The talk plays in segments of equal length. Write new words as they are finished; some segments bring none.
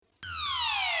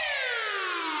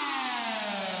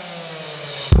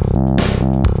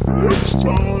It's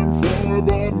time for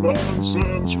the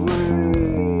Nonsense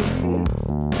Room.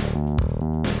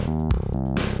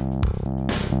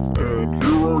 And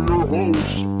here are your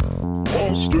hosts,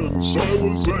 Austin,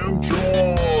 Silas, and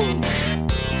Josh.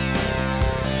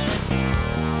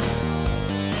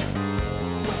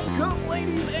 Welcome,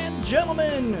 ladies and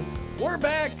gentlemen. We're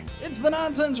back. It's the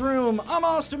Nonsense Room. I'm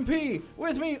Austin P.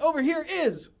 With me over here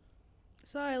is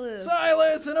Silas,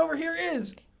 and over here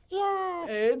is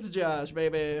it's Josh,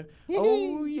 baby.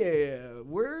 Oh yeah,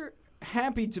 we're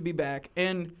happy to be back.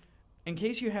 And in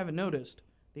case you haven't noticed,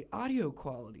 the audio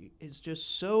quality is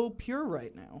just so pure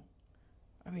right now.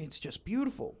 I mean, it's just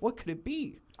beautiful. What could it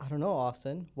be? I don't know,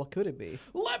 Austin. What could it be?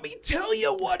 Let me tell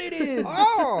you what it is.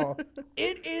 Oh!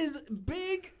 It is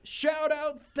big shout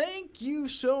out. Thank you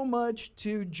so much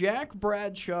to Jack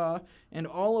Bradshaw and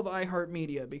all of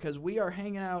iHeartMedia, because we are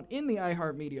hanging out in the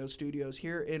iHeartMedia studios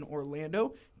here in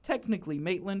Orlando. Technically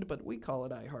Maitland, but we call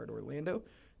it iHeart Orlando.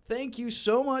 Thank you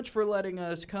so much for letting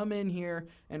us come in here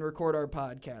and record our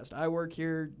podcast. I work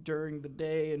here during the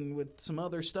day and with some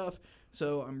other stuff,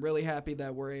 so I'm really happy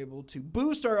that we're able to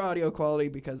boost our audio quality,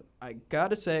 because I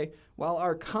gotta say, while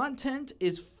our content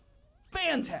is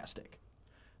fantastic,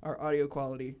 our audio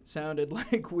quality sounded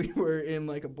like we were in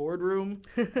like a boardroom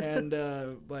and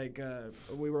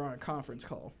we were on a conference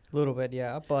call. A little bit,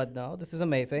 yeah. But no, this is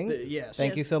amazing. Yes.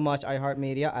 Thank you so much,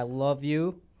 iHeartMedia. I love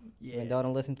you. Yeah. Even though I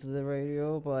don't listen to the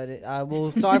radio, but I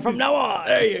will start from now on.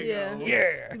 There you Yeah, go.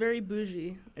 it's very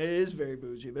bougie. It is very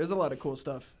bougie. There's a lot of cool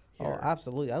stuff here. Oh,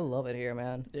 absolutely. I love it here,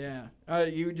 man. Yeah.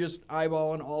 You just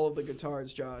eyeballing all of the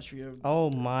guitars, Josh. Oh,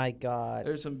 my God.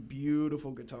 There's some beautiful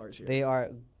guitars here. They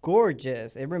are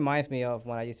gorgeous. It reminds me of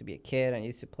when I used to be a kid and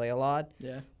used to play a lot.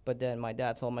 Yeah. But then my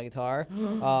dad sold my guitar.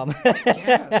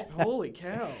 Gasp. Holy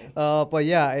cow. But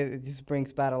yeah, it just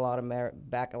brings back a lot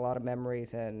of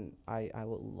memories, and I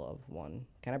would love one.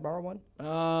 Can I borrow one?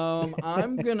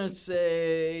 I'm going to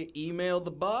say email the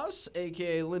boss,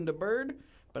 a.k.a. Linda Bird,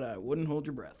 but I wouldn't hold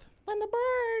your breath. Linda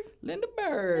Bird. Linda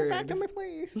Bird. Get back to me,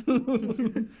 please.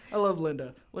 I love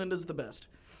Linda. Linda's the best.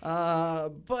 I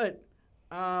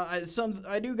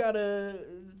do gotta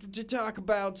to talk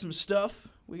about some stuff.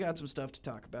 We got some stuff to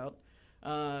talk about.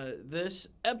 This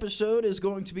episode is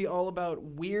going to be all about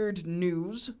weird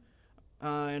news,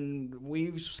 and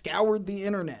we've scoured the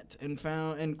internet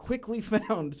and quickly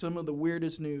found some of the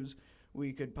weirdest news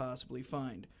we could possibly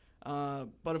find.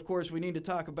 But of course, we need to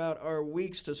talk about our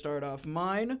weeks to start off.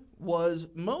 Mine was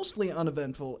mostly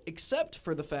uneventful, except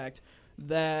for the fact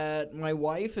that my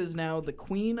wife is now the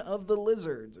queen of the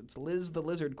lizards. It's Liz the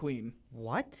Lizard Queen.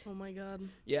 What? Oh my God.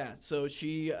 Yeah, so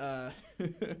she, I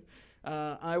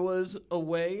was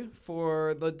away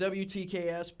for the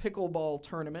WTKS pickleball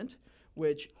tournament,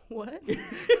 which... What?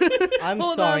 I'm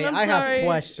Hold sorry. on, I'm I sorry. have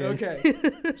questions.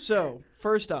 Okay, so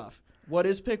first off, what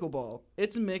is pickleball?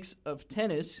 It's a mix of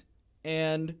tennis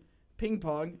and ping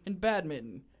pong and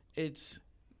badminton. It's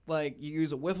like you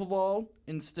use a wiffle ball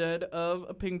instead of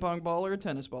a ping pong ball or a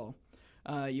tennis ball.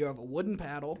 You have a wooden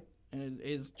paddle, and it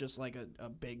is just like a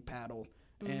big paddle.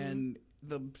 Mm-hmm. And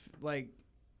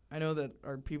I know that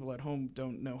our people at home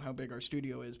don't know how big our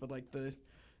studio is, but like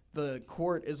the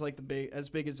court is like as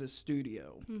big as this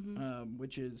studio,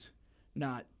 which is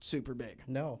not super big.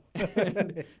 No.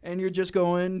 and you're just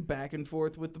going back and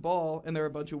forth with the ball, and there are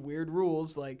a bunch of weird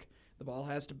rules, like the ball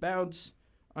has to bounce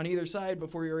on either side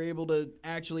before you're able to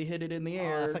actually hit it in the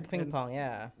air. It's like ping pong,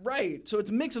 yeah. Right. So it's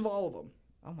a mix of all of them.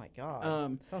 Oh my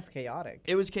God. Sounds chaotic.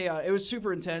 It was chaotic. It was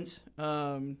super intense.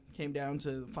 Came down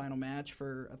to the final match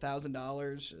for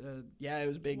 $1,000. Yeah, it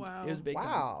was big. Wow. It was big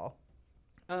Wow.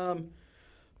 time.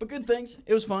 But good things.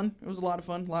 It was fun. It was a lot of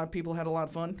fun. A lot of people had a lot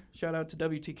of fun. Shout out to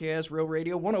WTKS Real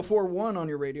Radio 104.1 on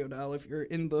your radio dial if you're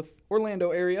in the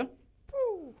Orlando area.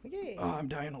 Woo, yeah. Oh, I'm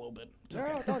dying a little bit. It's No,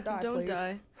 okay. don't die, Don't please.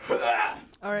 die.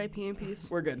 R.I.P. in peace.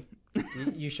 We're good.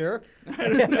 You sure?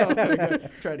 No,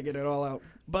 try to get it all out.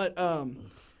 But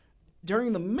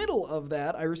during the middle of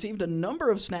that, I received a number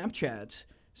of Snapchats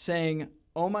saying,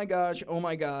 oh my gosh,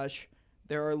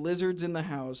 there are lizards in the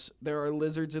house. There are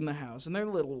lizards in the house. And they're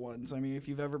little ones. I mean, if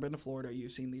you've ever been to Florida,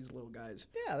 you've seen these little guys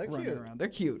Yeah, they're running cute. around. They're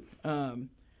cute.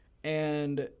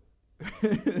 And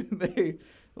they,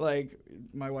 like,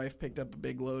 my wife picked up a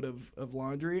big load of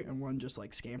laundry, and one just,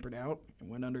 like, scampered out and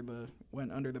went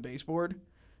under the baseboard.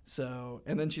 So,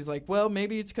 and then she's like, well,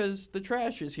 maybe it's because the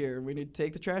trash is here. We need to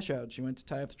take the trash out. She went to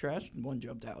tie up the trash, and one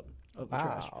jumped out of the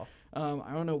trash. Wow.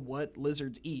 I don't know what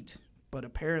lizards eat, but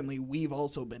apparently we've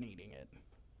also been eating it,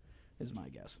 is my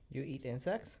guess. You eat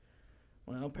insects?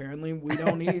 Well, apparently we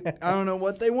don't eat. I don't know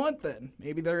what they want then.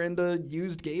 Maybe they're into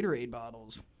used Gatorade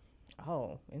bottles.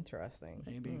 Oh, interesting.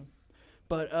 Maybe.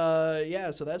 But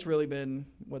yeah, so that's really been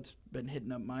what's been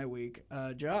hitting up my week.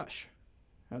 Josh,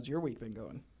 how's your week been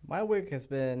going? My week has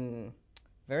been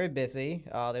very busy.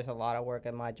 There's a lot of work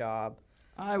at my job.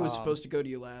 I was supposed to go to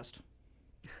you last.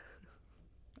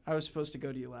 All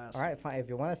right, fine. If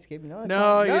you want to skip,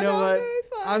 no, you know what? it's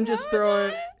fine. I'm just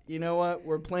throwing. You know what?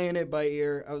 We're playing it by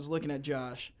ear. I was looking at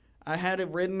Josh. I had it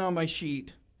written on my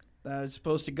sheet that I was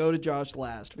supposed to go to Josh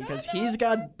last because he's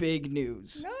got big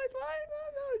news. No, it's fine.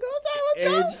 No, go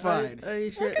silent. It's fine. Are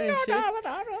you sure? Are you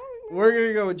sure? We're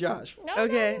gonna go with Josh.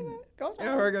 Okay. Go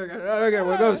Yeah, we're gonna go. Okay,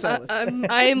 we'll go with Silas.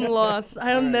 I'm lost. I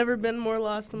have right. never been more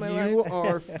lost in my life. You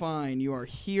are fine. You are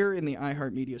here in the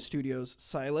iHeartMedia studios.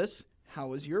 Silas, how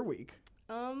was your week?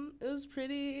 It was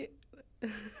pretty.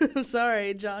 I'm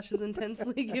sorry, Josh is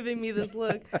intensely giving me this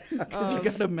look. Because you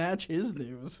gotta match his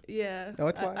news. Yeah. No,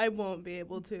 it's fine. I won't be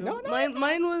able to. No,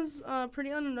 mine was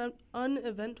pretty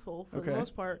uneventful for the Okay.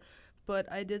 most part,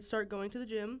 but I did start going to the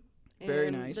gym. Very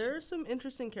and nice. There are some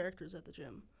interesting characters at the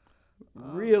gym.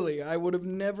 Really? I would have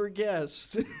never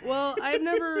guessed. Well, I've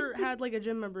never had like a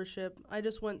gym membership. I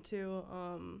just went to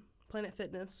Planet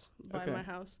Fitness by Okay. my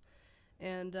house,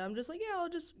 and I'm just like, yeah, I'll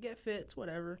just get fit, it's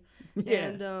whatever. Yeah.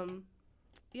 And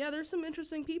yeah, there's some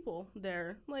interesting people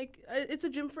there. Like, it's a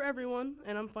gym for everyone,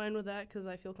 and I'm fine with that because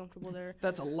I feel comfortable there.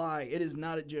 That's a lie. It is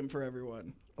not a gym for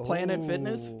everyone. Planet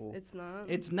Fitness? Ooh. It's not.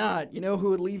 It's not. You know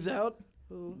who it leaves out?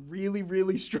 Who? Really,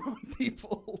 really strong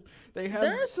people. They have.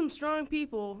 There are some strong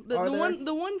people. Are there?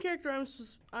 The one character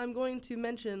I'm going to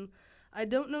mention, I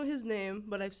don't know his name,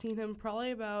 but I've seen him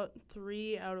probably about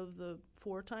 3 out of the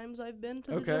 4 times I've been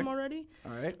to the Okay. gym already.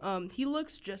 All right. He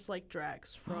looks just like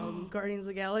Drax from Guardians of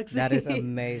the Galaxy. That is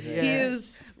amazing. Yeah. He Yes.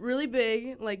 is really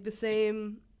big, like the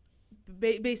same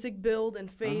basic build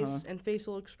and face Uh-huh. and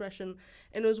facial expression.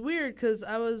 And it was weird because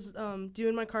I was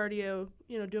doing my cardio,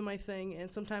 doing my thing,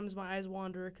 and sometimes my eyes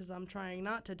wander because I'm trying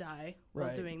not to die while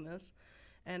Right. doing this.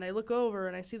 And I look over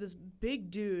and I see this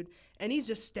big dude, and he's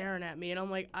just staring at me, and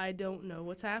I'm like, I don't know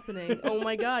what's happening. Oh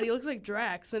my God, he looks like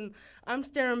Drax, and I'm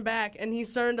staring back, and he's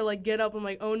starting to like get up. I'm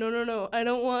like, oh no, I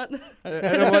don't want, I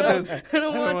don't want this. I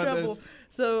don't want want trouble. this.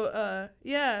 So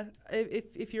yeah,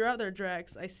 if you're out there,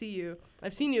 Drax, I see you.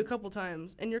 I've seen you a couple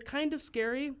times, and you're kind of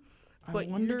scary, but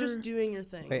you're just doing your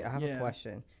thing. Wait, I have Yeah. a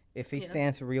question. If he Yeah.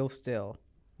 stands real still,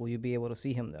 will you be able to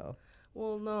see him though?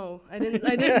 Well, no, I didn't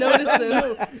notice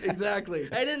him. Exactly.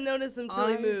 I didn't notice him till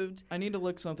he moved. I need to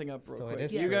look something up real So it quick.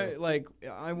 is You true. guys,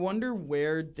 I wonder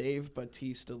where Dave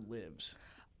Bautista lives.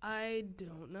 I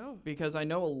don't know. Because I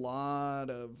know a lot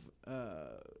of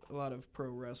pro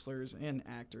wrestlers and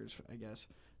actors, I guess,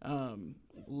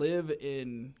 live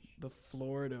in the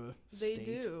Florida They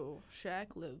state. do.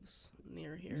 Shaq lives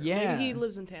near here. Yeah. Maybe he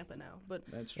lives in Tampa now, but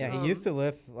That's true. Yeah, he used to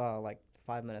live like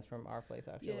 5 minutes from our place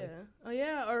actually. yeah. Oh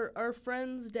yeah, our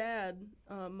friend's dad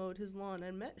mowed his lawn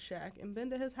and met Shaq and been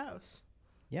to his house.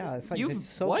 Yeah, it's like You've- it's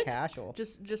so what? casual.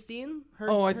 Justine?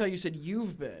 Oh, I thought you said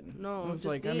you've been. No, I was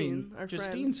like, I Justine, mean, our friend.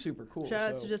 Justine's super cool. Shout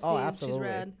out so- to Justine. She's absolutely.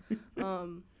 rad.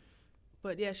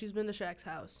 But yeah, she's been to Shaq's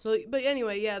house. So, but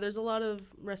anyway, yeah, there's a lot of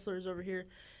wrestlers over here,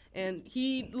 and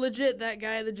he legit, that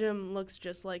guy at the gym looks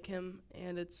just like him,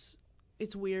 and it's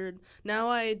weird. Now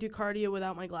I do cardio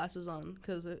without my glasses on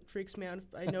because it freaks me out if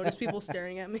I notice people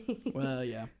staring at me. Well,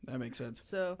 yeah, that makes sense.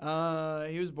 So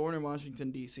He was born in Washington,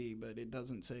 D.C., but it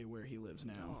doesn't say where he lives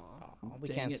now. Oh, we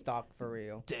Dang can't it. stalk for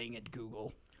real. Dang it,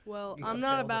 Google. well, You I'm have not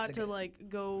failed us about to again. like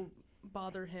go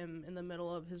bother him in the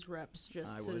middle of his reps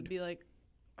just I to would. be like,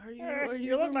 are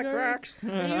you look from like Guardian- Drax. Are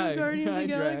you Hi. a Guardian of Hi, the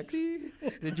Drax. Galaxy?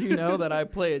 Did you know that I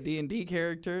play a D&D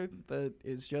character that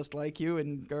is just like you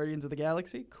in Guardians of the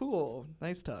Galaxy? Cool.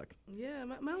 Nice talk. Yeah,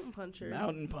 Mountain Puncher.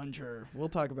 Mountain Puncher. We'll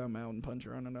talk about Mountain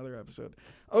Puncher on another episode.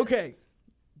 Okay,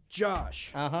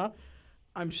 Josh. Uh-huh.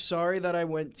 I'm sorry that I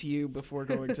went to you before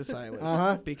going to Silas.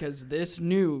 Uh-huh. Because this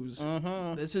news,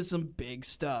 Mm-hmm. this is some big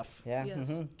stuff. Yeah.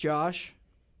 Yes. mhm. Josh,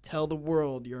 tell the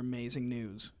world your amazing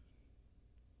news.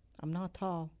 I'm not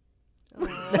tall.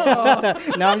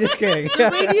 Aw. No, I'm just kidding. The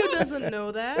radio doesn't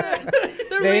know that.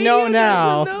 The They radio know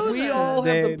now. doesn't know We that. all have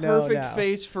They the know perfect now.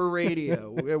 face for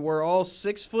radio. We're all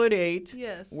 6'8".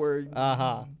 Yes. We're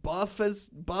Uh-huh. buff as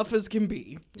can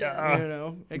be. Yes. You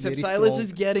know, except Really Silas strong.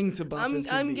 is getting to buff as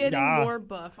can I'm be. getting Yeah. more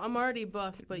buff. I'm already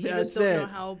buff, but you That's just don't know it.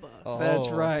 how buff. Oh, That's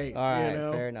right, All right. you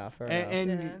know. Fair enough. Fair enough.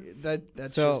 And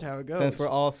that's so, just how it goes. since we're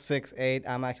all 6'8",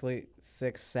 I'm actually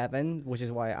 6'7", which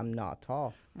is why I'm not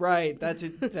tall. right, that's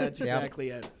it. That's Yep. exactly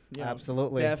it. Yeah,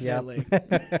 Absolutely. Yep. definitely.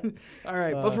 All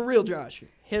right, but for real, Josh,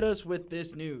 hit us with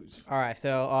this news. All right.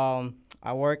 So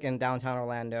I work in downtown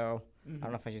Orlando. I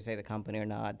don't know if I should say the company or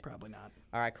not. Probably not.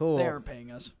 All right. Cool. They aren't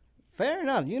paying us. fair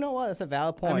enough. You know what? That's a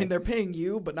valid point. I mean, they're paying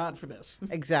you, but not for this.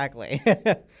 Exactly.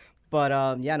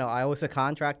 But yeah, no, I was a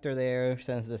contractor there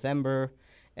since December,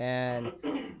 and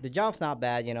the job's not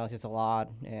bad. You know, it's just a lot,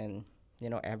 and you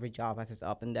know, every job has its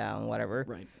up and down, whatever.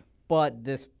 Right. But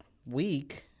this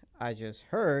week, I just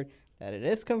heard that it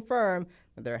is confirmed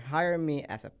that they're hiring me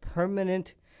as a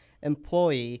permanent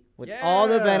employee with all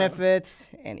the Yeah. benefits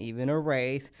and even a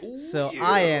raise. So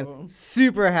I Yeah. am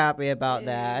super happy about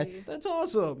that. Yay. That's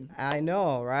awesome. I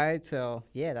know, right? So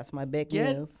yeah, that's my big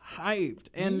Get news. hyped.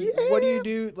 And what do you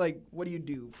do? Like, what do you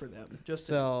do for them? Just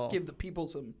to So- give the people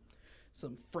some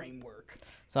framework.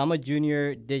 So I'm a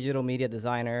junior digital media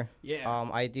designer. Yeah.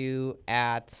 I do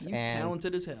ads You and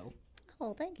talented as hell.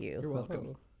 oh, thank you. You're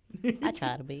welcome. I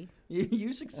try to be.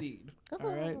 You succeed. All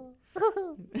right.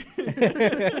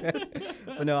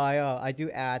 But no, I do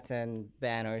ads and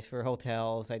banners for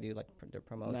hotels. I do like the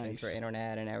promotions Nice. for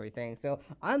internet and everything. So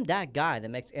I'm that guy that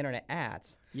makes internet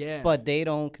ads, Yeah. but they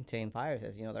don't contain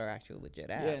viruses. You know, they're actually legit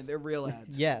ads. yeah, they're real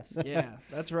ads. Yes. Yeah,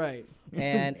 that's right.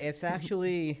 And it's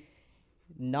actually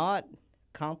not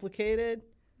complicated,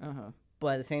 Uh-huh.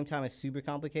 but at the same time, it's super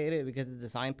complicated because the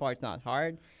design part's not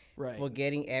hard. Right. But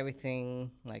getting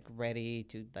everything like ready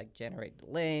to like generate the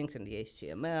links and the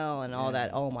HTML and all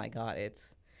that, Yeah. oh my god,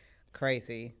 it's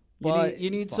crazy. You But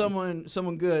need it's fun.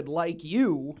 someone good like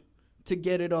you to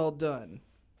get it all done.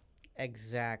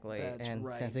 Exactly. That's and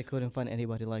right. since they couldn't find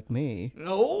anybody like me,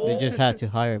 Oh, they just had to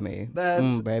hire me.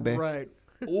 that's baby. right.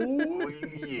 Oh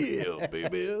yeah,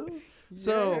 baby.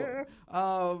 So,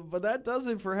 but that does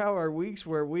it for how our weeks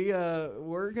were.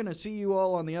 We're gonna see you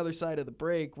all on the other side of the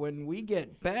break. When we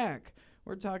get back,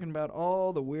 we're talking about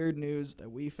all the weird news that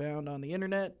we found on the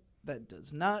internet that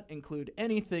does not include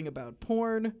anything about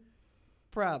porn.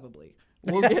 Probably.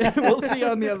 We'll see you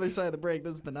on the other side of the break.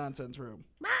 This is the Nonsense Room.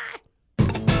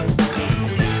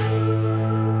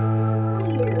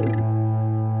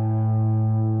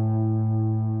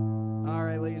 All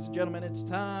right, ladies and gentlemen, it's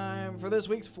time for this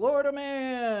week's Florida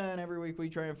Man. Every week we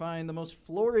try and find the most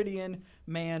Floridian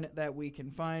man that we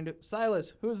can find.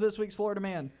 Silas, who's this week's Florida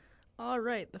Man? All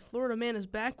right, the Florida Man is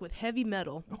back with heavy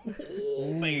metal.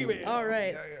 Oh, baby. All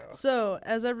right. So,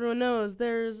 as everyone knows,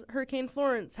 there's Hurricane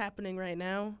Florence happening right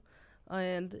now,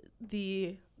 and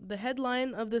the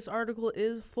headline of this article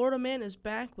is Florida Man is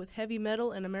back with heavy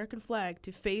metal and American flag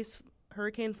to face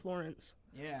Hurricane Florence.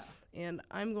 Yeah. And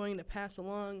I'm going to pass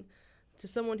along to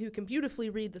someone who can beautifully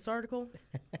read this article.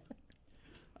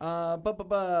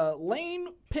 Lane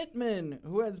Pittman,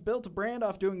 who has built a brand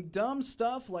off doing dumb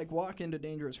stuff like walk into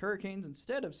dangerous hurricanes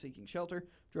instead of seeking shelter,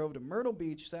 drove to Myrtle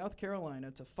Beach, South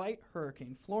Carolina to fight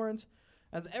Hurricane Florence.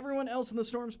 As everyone else in the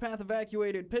storm's path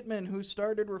evacuated, Pittman, who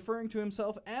started referring to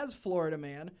himself as Florida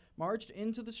Man, marched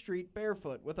into the street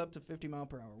barefoot with up to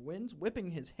 50-mile-per-hour winds,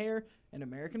 whipping his hair and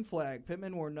American flag.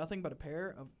 Pittman wore nothing but a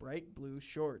pair of bright blue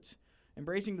shorts.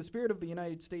 Embracing the spirit of the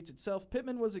United States itself,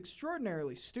 Pittman was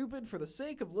extraordinarily stupid for the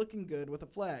sake of looking good with a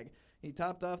flag. He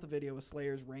topped off the video with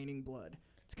Slayer's Raining Blood.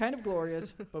 It's kind of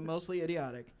glorious, but mostly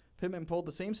idiotic. Pittman pulled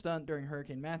the same stunt during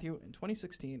Hurricane Matthew in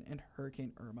 2016 and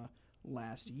Hurricane Irma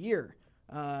last year.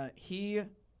 He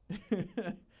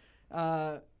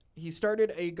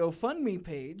started a GoFundMe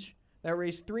page that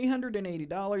raised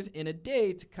 $380 in a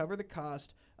day to cover the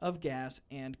cost of gas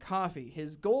and coffee.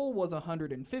 His goal was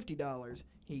 $150.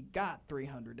 He got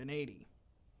 $380.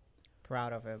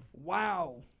 Proud of him.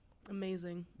 Wow.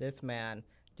 Amazing. This man,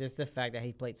 just the fact that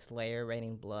he played Slayer,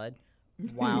 Raining Blood,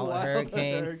 while a Wow,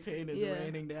 hurricane. the hurricane is Yeah.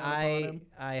 raining down upon him.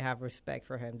 I have respect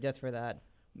for him just for that.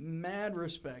 Mad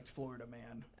respect, Florida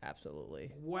man.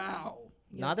 Absolutely. Wow.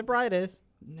 Not the brightest,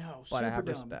 No, but super I have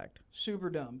dumb. respect. Super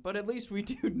dumb. But at least we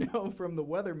do know from the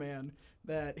weatherman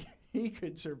that he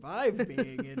could survive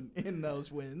being in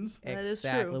those winds. That is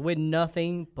Exactly. true. With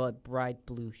nothing but bright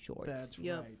blue shorts That's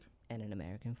Yep. right. and an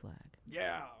American flag.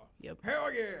 Yeah. Yep.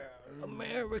 Hell yeah.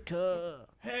 America.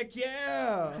 Heck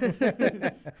yeah.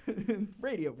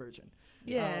 Radio version.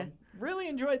 Yeah. Really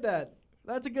enjoyed that.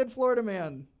 That's a good Florida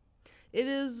man. It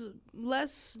is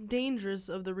less dangerous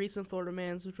of the recent Florida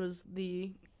Mans, which was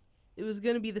it was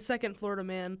going to be the second Florida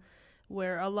Man,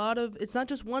 where it's not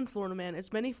just one Florida man,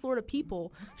 it's many Florida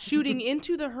people shooting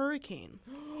into the hurricane.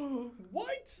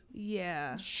 What?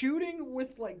 Yeah. Shooting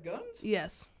with like guns?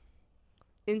 Yes.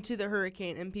 Into the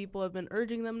hurricane, and people have been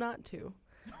urging them not to.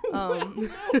 Well,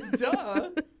 no, duh.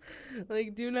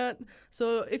 Like, do not.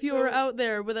 So if you are out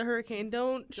there with a hurricane,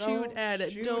 don't shoot at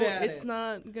it. It's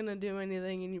not gonna do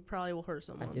anything, and you probably will hurt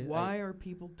someone. Why are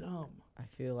people dumb? I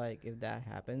feel like if that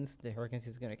happens, the hurricane's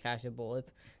just gonna catch the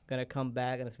bullets, gonna come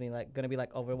back, and it's gonna be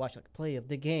like Overwatch, like play of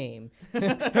the game.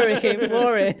 Hurricane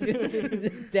Florence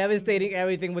is devastating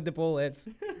everything with the bullets.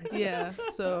 Yeah.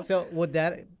 So. So would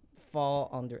that fall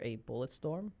under a bullet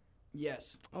storm?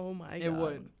 Yes. Oh my god. It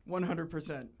would.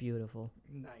 100%. Beautiful.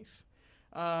 Nice.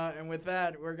 And with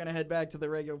that, we're gonna head back to the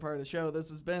regular part of the show. This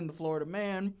has been the Florida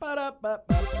Man.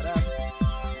 Ba-da-ba-ba-ba-da.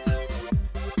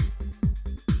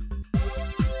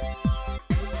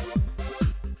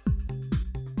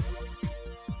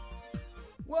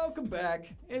 Welcome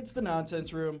back. It's the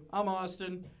Nonsense Room. I'm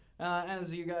Austin.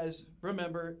 As you guys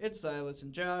remember, it's Silas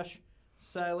and Josh.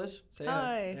 Silas, say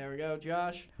hi. There we go.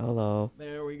 Josh. Hello.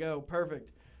 There we go.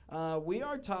 Perfect. We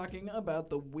are talking about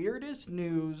the weirdest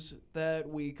news that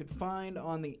we could find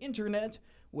on the internet,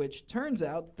 which turns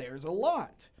out there's a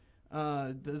lot.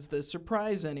 Does this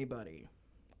surprise anybody?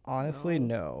 Honestly,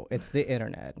 no. It's the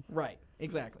internet. Right.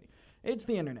 Exactly. It's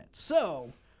the internet.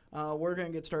 So, we're going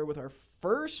to get started with our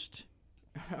first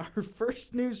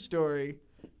news story.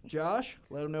 Josh,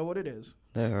 let them know what it is.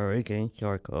 The Hurricane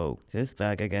Shark hoax is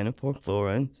back again for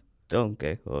Florence. Don't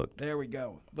get hooked. There we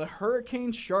go. The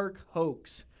Hurricane Shark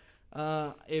hoax.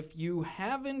 If you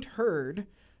haven't heard,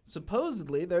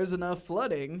 supposedly there's enough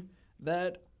flooding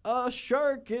that a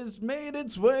shark has made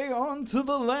its way onto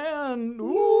the land.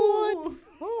 What?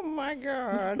 Oh my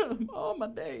god. Oh my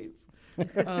days.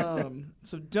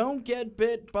 So don't get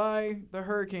bit by the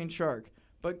hurricane shark.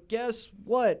 But guess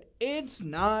what? It's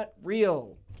not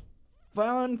real.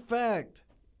 Fun fact.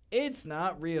 It's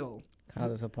not real. Kind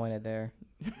of disappointed there.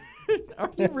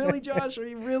 Are you really, Josh? Are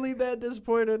you really that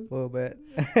disappointed? A little bit.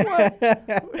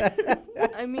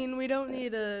 I mean, we don't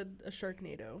need a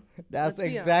Sharknado. That's Let's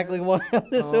be exactly honest. what I'm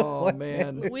disappointed. Oh,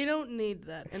 man. We don't need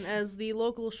that. And as the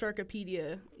local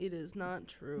Sharkopedia, it is not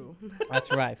true.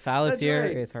 That's right. Silas That's here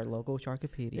right. is our local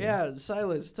Sharkopedia. Yeah,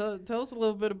 Silas, tell us a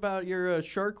little bit about your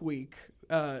Shark Week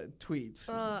tweets.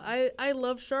 I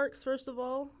love sharks, first of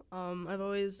all.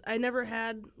 I never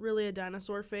had really a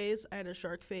dinosaur phase. I had a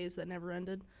shark phase that never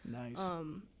ended. Nice.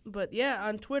 But yeah,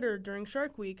 on Twitter during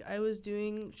Shark Week, I was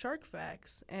doing shark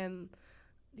facts, and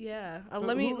yeah,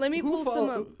 let me pull some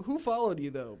up. Who followed you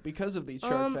though because of these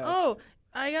shark facts? Oh,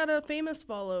 I got a famous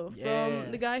follow Yeah.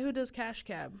 from the guy who does Cash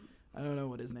Cab. I don't know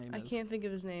what his name is. I can't think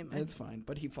of his name. It's fine,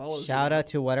 but he follows. Shout out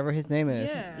to whatever his name is.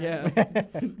 Yeah. Yeah.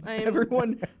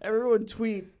 I'm- everyone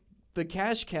tweet the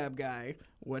Cash Cab guy,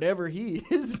 whatever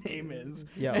his name is,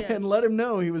 Yeah. Yes. and let him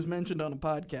know he was mentioned on a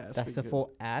podcast. That's the because-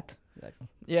 full at. Like,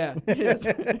 Yeah, yes.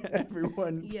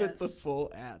 Everyone put the Yes.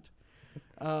 full at.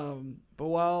 But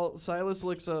while Silas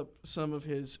looks up some of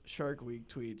his Shark Week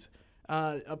tweets,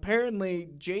 apparently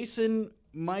Jason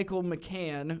Michael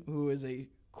McCann, who is a,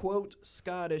 quote,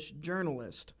 Scottish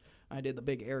journalist. I did the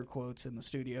big air quotes in the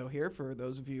studio here for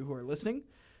those of you who are listening.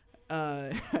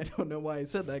 I don't know why I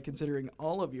said that, considering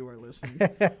all of you are listening.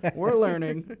 We're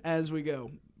learning as we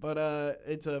go. But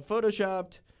it's a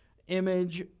photoshopped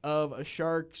image of a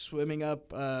shark swimming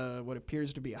up what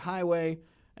appears to be a highway.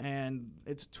 And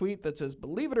it's a tweet that says,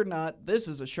 "Believe it or not, this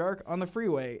is a shark on the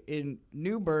freeway in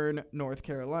New Bern, North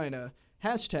Carolina.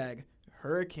 Hashtag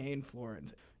Hurricane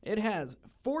Florence." It has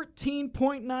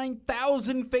 14.9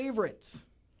 thousand favorites.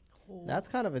 that's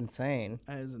kind of insane.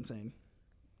 That is insane.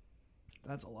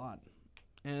 That's a lot.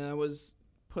 And that was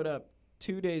put up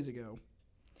 2 days ago.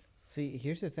 See,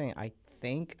 here's the thing. I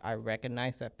think I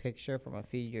recognize that picture from a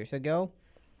few years ago.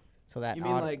 So that You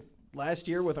mean like last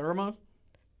year with Irma?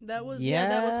 That was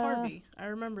that was Yeah. Harvey. I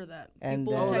remember that. And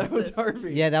People in then- Oh, that was Texas.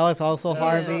 Harvey. Yeah, that was also Yeah.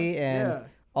 Harvey and Yeah.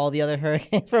 all the other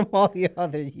hurricanes from all the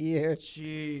other years.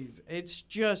 Jeez, it's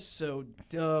just so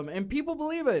dumb, and people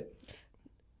believe it.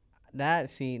 Now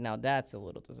that's a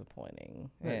little disappointing.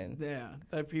 And Yeah,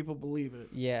 that people believe it.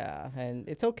 yeah, and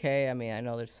it's okay. I mean, I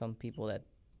know there's some people that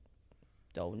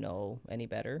don't know any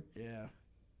better, Yeah,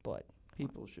 but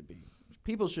people should.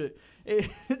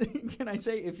 Can I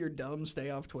say, if you're dumb,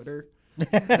 stay off Twitter?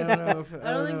 I don't know if,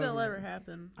 I don't think know that'll if- ever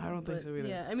happen. I don't think but so either,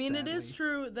 Yeah, I mean, it is sadly.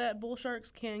 true that bull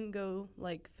sharks can go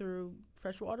like through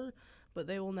fresh water, but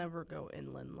they will never go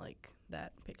inland like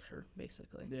that picture.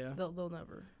 Basically, Yeah. they'll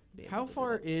never be. Able How to do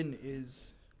far that. in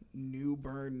is New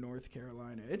Bern, North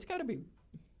Carolina? It's got to be.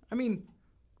 I mean,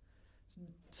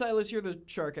 Silas, you're the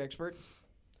shark expert.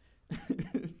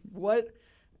 What?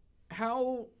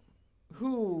 How?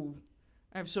 Who?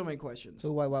 I have so many questions.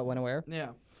 so what, when, where? Yeah.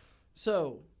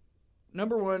 So,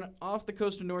 number one, off the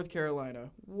coast of North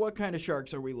Carolina, what kind of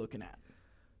sharks are we looking at?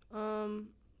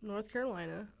 North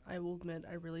Carolina. I will admit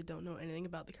I really don't know anything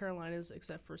about the Carolinas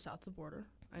except for south of the border.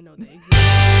 I know they exist.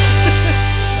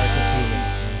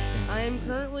 I am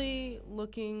currently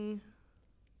looking.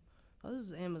 Oh, this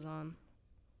is Amazon.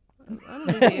 I don't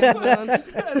need Amazon.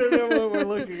 I don't know what we're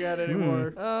looking at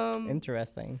anymore.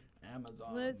 Interesting.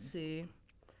 Amazon. Let's see.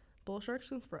 Bull sharks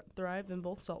can thrive in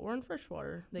both saltwater and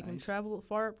freshwater. They can Nice. travel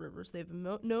far up rivers. They've been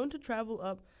known to travel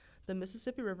up the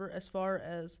Mississippi River as far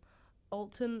as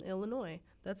Alton, Illinois.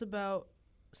 That's about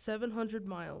 700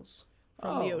 miles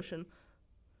from the Oh. ocean.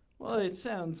 Well, it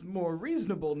sounds more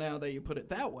reasonable now that you put it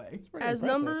that way. Pretty As impressive.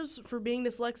 numbers for being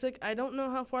dyslexic, I don't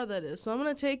know how far that is, so I'm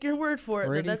gonna take your word for it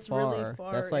Pretty that that's far. really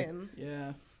far That's like- in.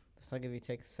 Yeah. It's like if you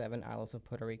take 7 islands of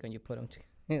Puerto Rico and you put them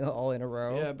all in a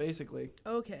row. Yeah, basically.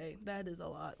 Okay, that is a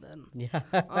lot then. Yeah.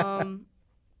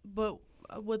 But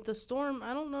with the storm,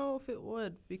 I don't know if it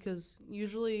would, because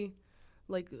usually,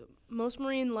 like, most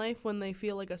marine life, when they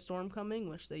feel like a storm coming,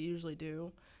 which they usually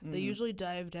do, they Mhm. usually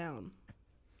dive down.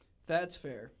 That's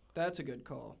fair. That's a good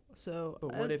call. So,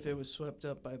 But what if it was swept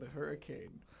up by the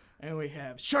hurricane? And we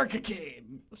have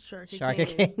Sharkicane.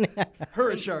 Sharkicane.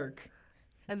 Hurrishark.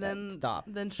 And then Stop.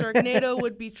 Then Sharknado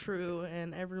would be true,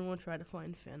 and everyone would try to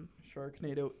find Finn.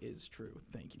 Sharknado is true.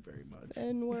 Thank you very much.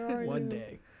 And where are One you?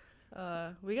 day.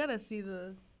 We gotta see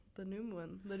the new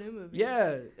one, the new movie.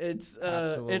 Yeah, it's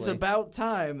Absolutely. about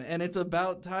time, and it's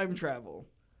about time travel.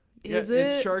 Is yeah, it?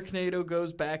 It's Sharknado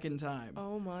goes back in time.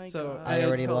 Oh my So god. I it's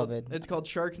already called- love it. It's called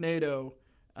Sharknado.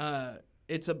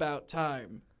 It's about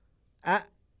time.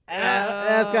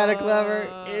 That's kind of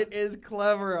clever. It is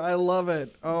clever. I love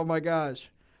it. Oh my gosh.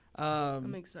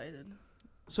 I'm excited.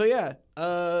 So yeah,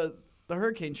 the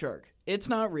hurricane shark. It's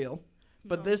not real,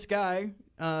 but No. this guy,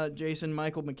 Jason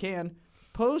Michael McCann,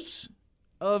 posts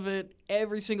of it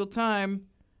every single time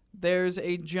there's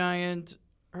a giant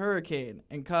hurricane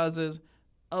and causes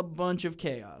a bunch of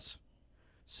chaos.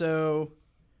 So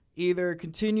either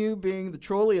continue being the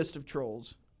trolliest of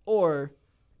trolls or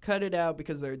cut it out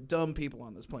because there are dumb people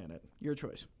on this planet. Your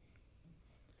choice.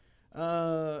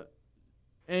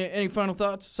 Any final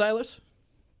thoughts, Silas?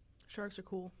 Sharks are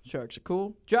cool. Sharks are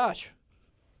cool. Josh.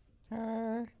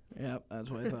 Yep, that's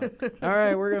what I thought. All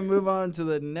right, we're going to move on to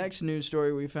the next news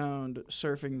story we found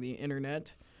surfing the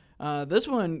internet. This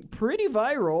one, pretty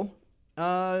viral.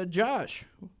 Josh,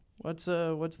 what's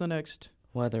the next?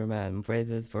 Weatherman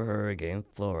praises for Hurricane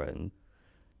Florence.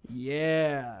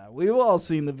 Yeah, we've all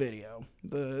seen the video.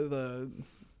 The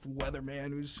weatherman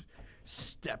who's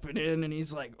stepping in and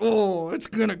he's like, "Oh, it's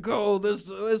gonna go. This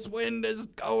wind is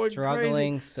going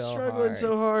Struggling crazy. so Struggling hard.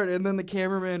 so hard." And then the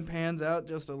cameraman pans out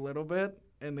just a little bit,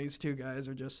 and these two guys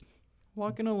are just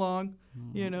walking along,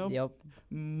 Yep.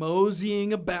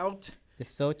 moseying about.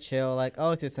 Just so chill, like,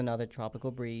 oh, it's just another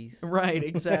tropical breeze. Right,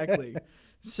 exactly.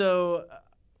 So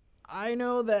I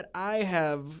know that I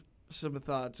have some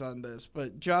thoughts on this,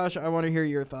 but Josh, I want to hear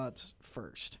your thoughts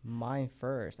first. Mine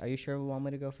first. Are you sure we want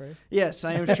me to go first? Yes,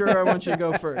 I am sure I want you to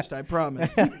go first. I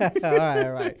promise. all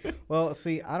right. Well,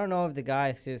 see, I don't know if the guy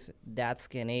is just that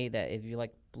skinny that if you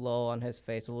like blow on his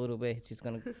face a little bit, he's just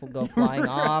gonna go flying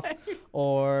off,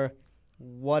 or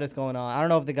what is going on. I don't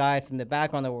know if the guys in the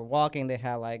background that were walking, they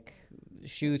had like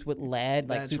shoes with lead,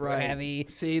 like That's super right. heavy.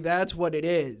 See, that's what it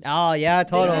is. Oh yeah,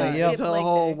 totally. Yeah. Yep. It's a Leg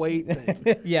whole day. weight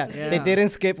thing. Yeah, Yeah. they didn't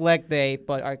skip leg day,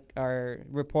 but our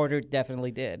reporter definitely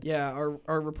did. Yeah,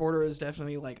 our reporter is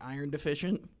definitely like iron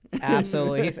deficient.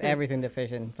 Absolutely, he's everything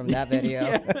deficient from that video.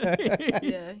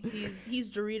 Yeah, he's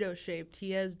Dorito shaped.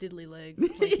 He has diddly legs.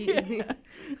 Like he,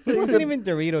 He wasn't even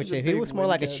Dorito he's a shape. He big was more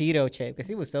like a windbag. Cheeto shape because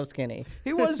he was so skinny.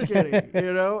 He was skinny,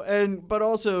 but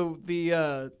also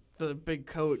the big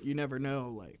coat. You never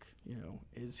know, like,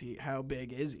 is he? How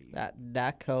big is he?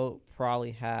 That coat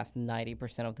probably has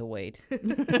 90% of the weight.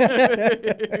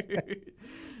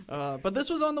 But this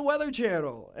was on the Weather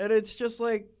Channel, and it's just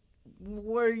like,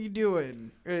 what are you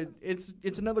doing? It's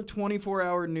another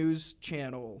 24-hour news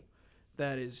channel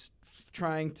that is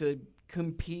trying to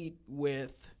compete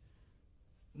with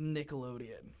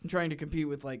Nickelodeon, trying to compete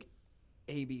with like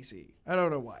ABC. I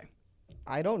don't know why.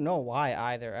 I don't know why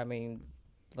either. I mean,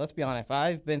 let's be honest.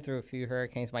 I've been through a few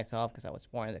hurricanes myself because I was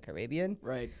born in the Caribbean.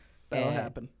 Right, that'll And-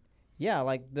 happen. Yeah,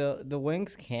 like the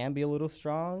winds can be a little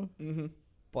strong, Mm-hmm.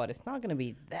 but it's not gonna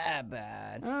be that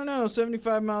bad. I don't know.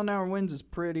 75-mile-an-hour winds is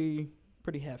pretty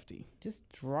hefty. Just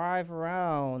drive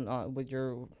around with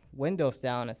your windows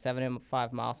down at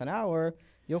 75 miles an hour.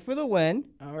 You'll feel the wind.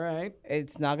 All right,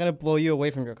 It's not gonna blow you away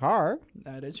from your car.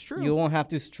 that is true. You won't have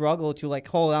to struggle to like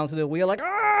hold on to the wheel like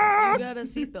ah. you got a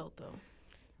seatbelt though.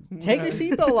 Take your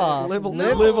seatbelt off. Live a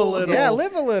little. Yeah,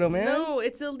 live a little, man. No,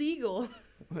 it's illegal.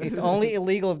 It's only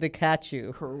illegal if they catch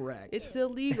you. Correct. It's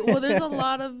illegal. Well, there's a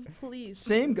lot of police.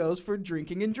 Same goes for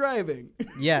drinking and driving.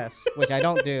 Yes, which I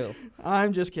don't do.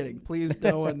 I'm just kidding. Please,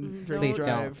 no one drink and Please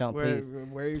drive. don't, Wear, please.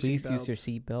 wear your Please seatbelts. use your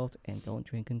seatbelt and don't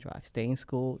drink and drive. Stay in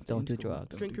school. Stay don't in do school,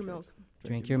 drugs. Drink your milk.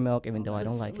 Drink your milk, even though I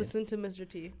don't like Listen to Mr.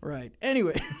 T. Right.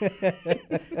 Anyway.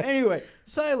 Anyway,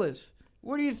 Silas,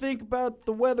 what do you think about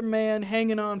the weatherman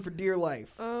hanging on for dear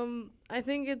life? I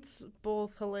think it's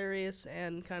both hilarious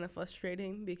and kind of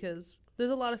frustrating because there's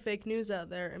a lot of fake news out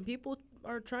there and people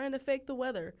are trying to fake the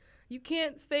weather. You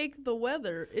can't fake the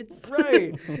weather. It's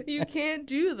Right. You can't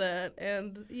do that.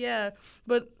 And yeah,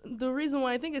 but the reason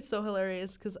why I think it's so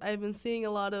hilarious because I've been seeing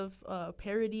a lot of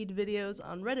parodied videos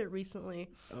on Reddit recently,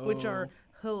 which are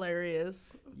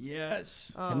hilarious.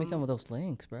 Yes. Send me some of those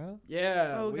links, bro.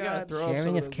 Yeah. Oh, we gotta God. throw up some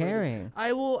Sharing of is those caring.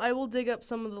 I will dig up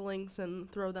some of the links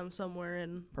and throw them somewhere,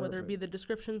 and whether it be Perfect. the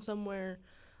description somewhere.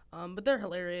 But they're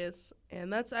hilarious,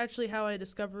 and that's actually how I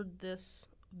discovered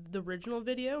the original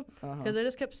video, because I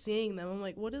just kept seeing them. I'm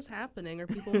like, what is happening? Are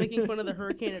people making fun of the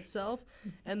hurricane itself?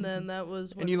 And then that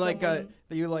was when And you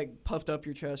someone, like puffed up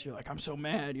your chest. You're like, I'm so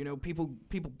mad. You know, people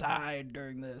died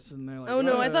during this, and they're like, oh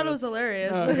no, I thought it was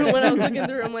hilarious. Oh, okay. When I was looking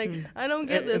through, I'm like, I don't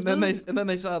get this. And then but and then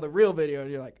they saw the real video, and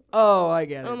you're like, oh, I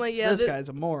get it. I'm like, yeah, this guy's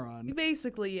a moron.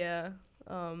 basically, yeah.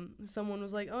 Someone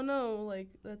was like, oh no, like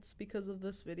that's because of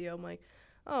this video. I'm like,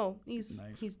 oh, he's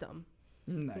dumb.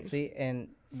 Nice. See, and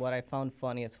what I found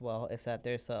funny as well is that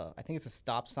there's I think it's a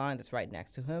stop sign that's right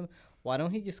next to him. Why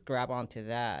don't he just grab onto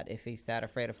that if he's that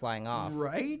afraid of flying off?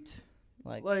 Right?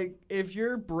 Like if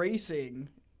you're bracing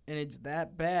and it's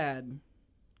that bad,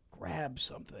 grab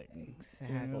something.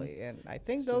 exactly. And I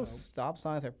think So- those stop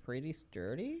signs are pretty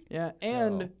sturdy. Yeah,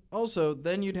 and also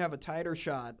then you'd have a tighter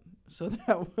shot, so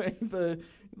that way the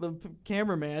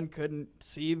cameraman couldn't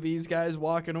see these guys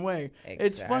walking away.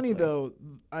 It's funny Exactly. though.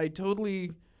 I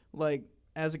totally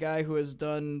as a guy who has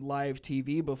done live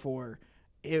TV before,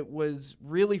 it was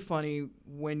really funny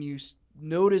when you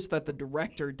noticed that the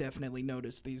director definitely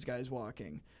noticed these guys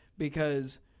walking,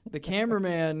 because the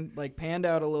cameraman panned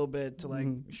out a little bit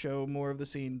to show more of the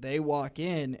scene. They walk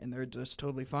in and they're just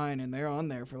totally fine, and they're on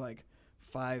there for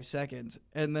 5 seconds,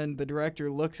 and then the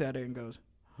director looks at it and goes,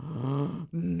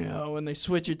 no, and they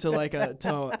switch it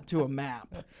to to a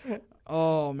map.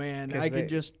 Oh man, I could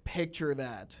just picture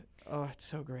that. Oh, it's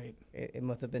so great. It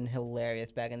must have been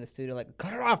hilarious back in the studio. Like,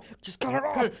 cut it off! Just cut it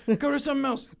off! Go to something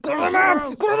else. Go to the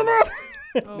map! Go to the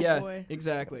map! Oh Yeah, boy.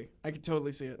 exactly. I could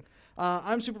totally see it.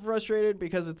 I'm super frustrated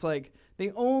because it's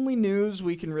the only news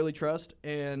we can really trust,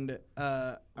 and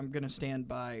I'm gonna stand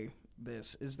by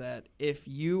this, is that if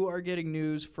you are getting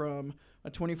news from a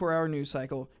 24-hour news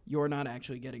cycle, you're not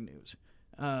actually getting news.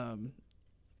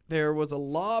 There was a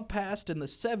law passed in the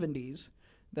 70s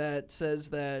that says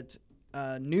that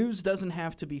news doesn't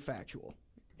have to be factual.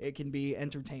 It can be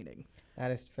entertaining.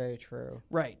 That is very true.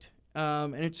 Right.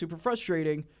 And it's super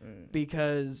frustrating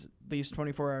because these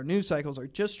 24-hour news cycles are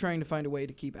just trying to find a way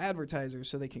to keep advertisers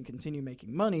so they can continue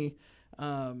making money,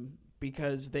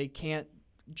 because they can't,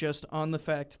 just on the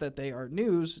fact that they are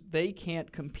news, they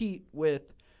can't compete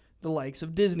with the likes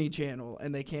of Disney Channel,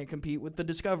 and they can't compete with the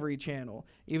Discovery Channel,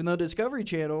 even though Discovery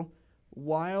Channel,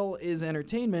 while is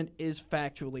entertainment, is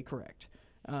factually correct.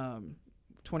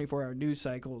 24-hour news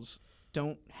cycles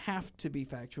don't have to be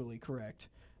factually correct.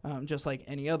 Just like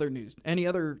any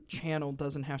other channel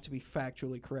doesn't have to be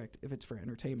factually correct if it's for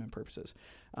entertainment purposes.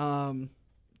 So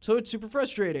it's super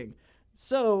frustrating.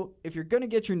 So if you're going to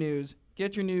get your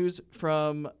news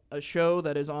from a show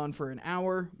that is on for an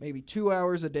hour, maybe 2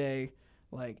 hours a day,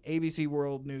 like ABC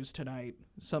World News Tonight,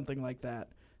 something like that.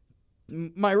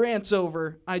 My rant's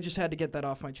over. I just had to get that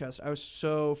off my chest. I was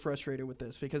so frustrated with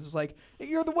this because it's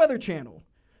you're the Weather Channel.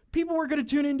 People were going to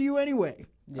tune into you anyway.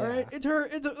 Yeah. All right?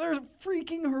 There's a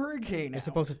freaking hurricane They're out.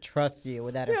 supposed to trust you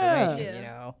with that Yeah. information, Yeah. you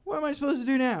know? What am I supposed to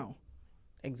do now?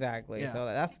 Exactly. Yeah.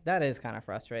 So that is kind of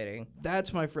frustrating.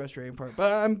 That's my frustrating part.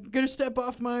 But I'm going to step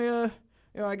off my,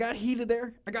 I got heated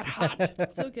there. I got hot.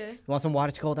 It's okay. You want some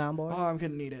water to cool down, boy? Oh, I'm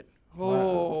going to need it.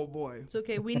 Oh, boy. It's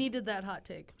okay. We needed that hot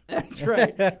take. That's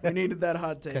right. We needed that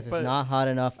hot take. Because it's but not hot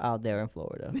enough out there in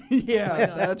Florida. yeah, Oh my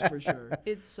God. that's for sure.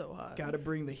 It's so hot. Got to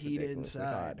bring the heat Ridiculously hot.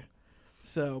 inside.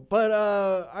 So, but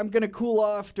I'm going to cool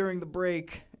off during the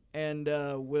break, and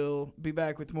we'll be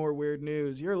back with more weird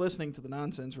news. You're listening to The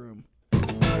Nonsense Room.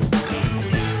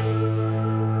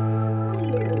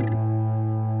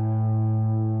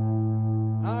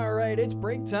 All right, it's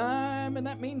break time, and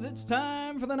that means it's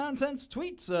time for the nonsense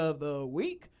tweets of the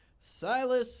week.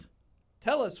 Silas,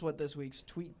 tell us what this week's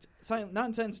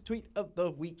nonsense tweet of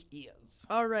the week is.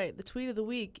 All right, the tweet of the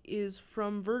week is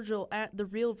from Virgil at the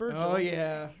Real Virgil. Oh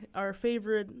yeah, our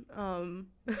favorite,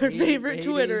 favorite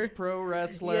Twitter 80s pro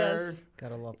wrestler. Yes.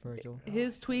 Gotta love Virgil.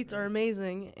 His tweets are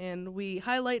amazing, and we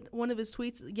highlight one of his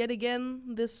tweets yet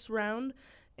again this round.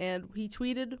 And he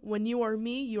tweeted, "When you're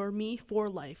me for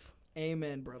life."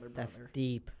 Amen, brother. That's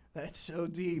deep. That's so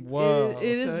deep. Whoa. It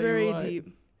is Tell you very what.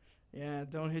 deep. Yeah,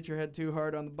 don't hit your head too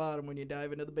hard on the bottom when you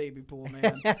dive into the baby pool,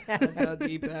 man. That's how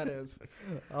deep that is.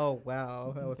 Oh,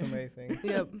 wow. That was amazing.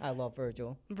 Yep. I love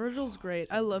Virgil. Virgil's great.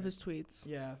 I love his tweets.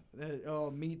 Yeah.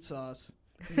 Meat sauce.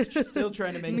 He's still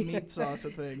trying to make meat sauce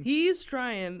a thing. He's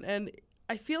trying, and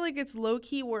I feel like it's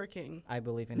low-key working. I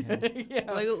believe in him. Yeah,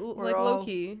 Like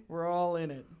low-key. We're all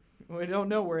in it. We don't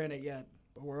know we're in it yet,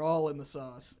 but we're all in the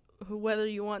sauce. Whether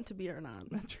you want to be or not.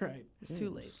 That's right. It's too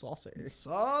late. Saucy.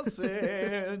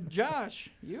 Sausage. Josh,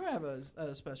 you have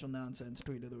a special nonsense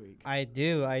tweet of the week. I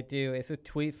do. It's a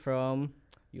tweet from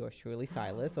yours truly,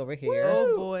 Silas, over here.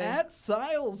 Oh, boy. At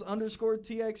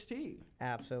Siles_TXT.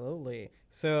 Absolutely.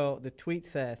 So the tweet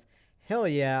says, "Hell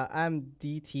yeah, I'm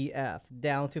DTF,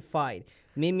 down to fight.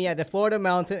 Meet me at the Florida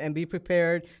mountain and be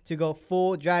prepared to go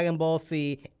full Dragon Ball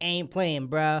Z. Ain't playing,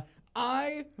 bruh."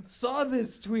 I saw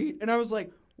this tweet and I was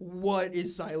like, what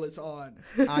is Silas on?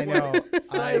 I know.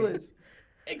 Silas,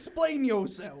 explain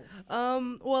yourself.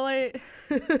 Well, I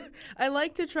I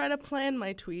like to try to plan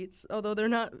my tweets, although they're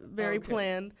not very Okay.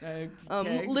 planned.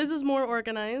 Okay. Liz is more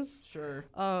organized. Sure.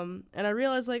 And I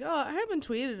realized, like, oh, I haven't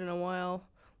tweeted in a while.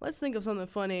 Let's think of something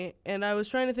funny. And I was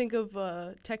trying to think of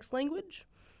text language.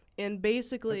 And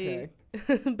basically,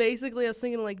 basically, I was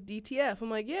thinking, like, DTF. I'm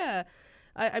like, yeah.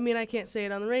 I mean, I can't say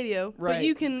it on the radio. Right. But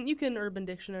you can Urban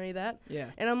Dictionary that. Yeah.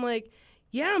 And I'm like,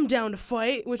 yeah, I'm down to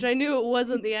fight, which I knew it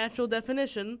wasn't the actual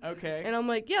definition. Okay. And I'm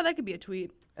like, yeah, that could be a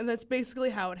tweet. And that's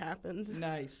basically how it happened.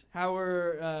 Nice.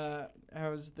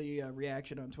 How's the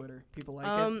reaction on Twitter? People like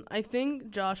it? I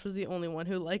think Josh was the only one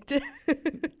who liked it.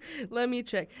 Let me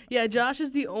check. Yeah, Josh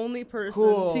is the only person to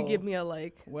Cool. give me a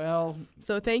like. Well,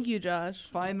 So thank you, Josh.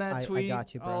 find that I tweet.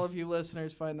 got you, bro. All of you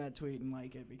listeners, find that tweet and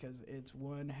like it because it's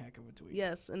one heck of a tweet.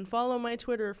 Yes, and follow my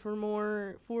Twitter for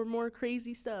more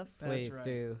crazy stuff. That's Please right.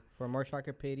 do. For more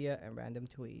Sharkopedia and random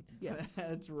tweets. Yes.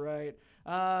 That's right.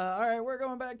 All right, we're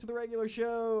going back to the regular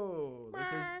show. This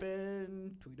has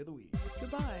been Tweet of the Week.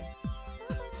 Goodbye.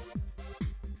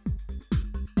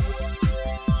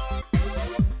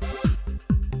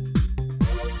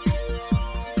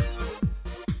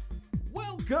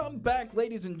 Welcome back,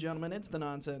 ladies and gentlemen. It's the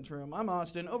Nonsense Room. I'm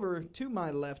Austin. Over to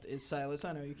my left is Silas.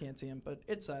 I know you can't see him, but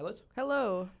it's Silas.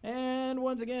 Hello. And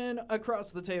once again,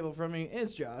 across the table from me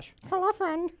is Josh. Hello,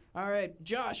 friend. All right,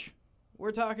 Josh,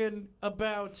 we're talking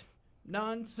about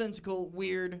nonsensical,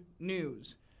 weird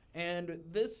news. And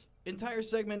this entire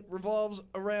segment revolves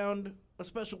around a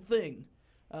special thing.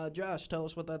 Josh, tell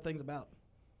us what that thing's about.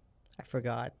 I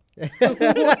forgot.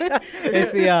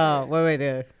 It's the, wait,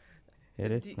 there.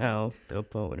 It is now the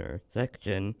boner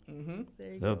section. Mm-hmm.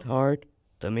 There you The go. hard,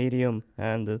 the medium,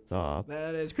 and the soft.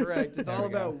 That is correct. It's There all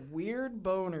we go. about weird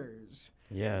boners.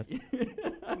 Yes.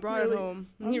 Brought it home.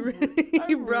 I'm You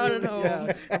I'm brought it really- home.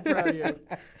 Yeah, I'm proud of you.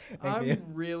 I'm you.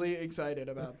 really excited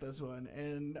about this one,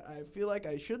 and I feel like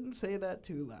I shouldn't say that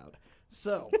too loud.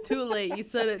 So, Too late. You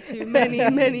said it to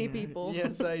many people.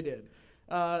 yes, I did.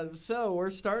 So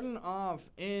we're starting off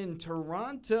in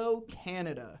Toronto,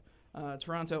 Canada.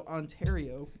 Toronto,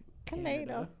 Ontario,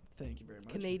 Canada. Thank you very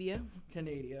much.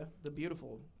 Canada, the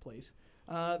beautiful place.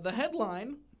 The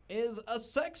headline is a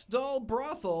sex doll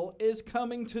brothel is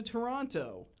coming to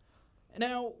Toronto.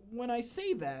 Now, when I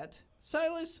say that,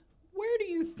 Silas, where do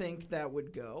you think that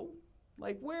would go?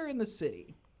 Like, where in the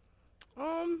city?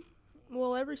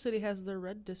 Well, every city has their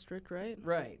red district, right?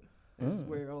 Right. That's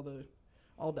where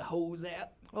all the hoes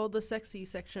at. Oh, the sexy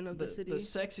section of the city. The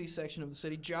sexy section of the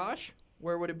city. Josh,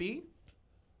 where would it be?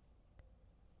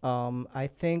 I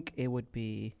think it would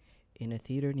be in a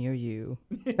theater near you.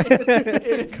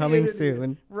 Coming Coming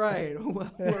soon. Right.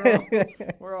 Well,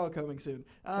 we're all coming soon.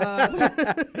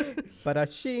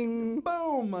 Ba-da-shing.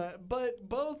 Boom. But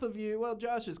both of you, well,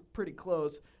 Josh is pretty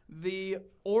close. The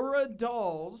Aura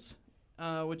Dolls,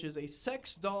 which is a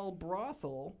sex doll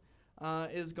brothel,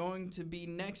 is going to be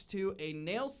next to a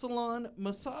nail salon,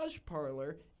 massage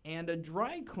parlor, and a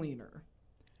dry cleaner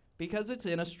because it's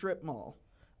in a strip mall.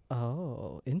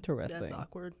 Oh, interesting. That's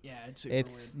awkward. Yeah, it's super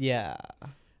It's, weird.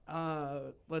 yeah.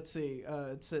 Let's see.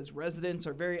 It says residents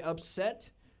are very upset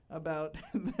about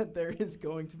that there is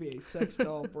going to be a sex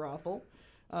doll brothel.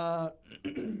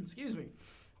 Excuse me.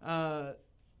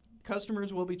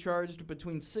 Customers will be charged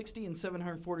between $60 and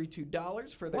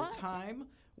 $742 for their What? time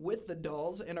with the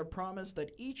dolls and are promised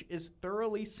that each is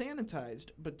thoroughly sanitized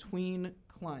between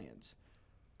clients.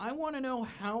 I want to know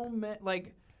how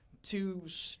many, to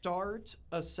start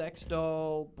a sex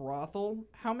doll brothel,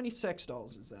 how many sex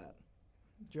dolls is that?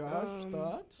 Josh,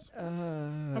 thoughts? How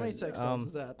many sex dolls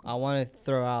is that? I want to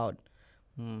throw out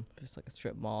just like a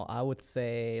strip mall. I would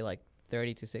say like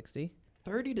 30 to 60.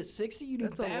 30 to 60? You need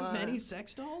That's a that lot. many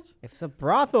sex dolls? If it's a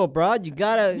brothel, bro, you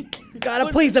gotta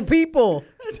please the people.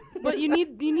 But you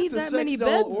need It's a that sex many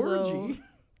doll beds though. orgy.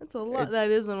 That's a lot. That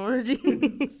is an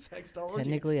orgy. Sex doll orgy.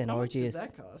 Technically, an How orgy much is does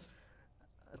that cost?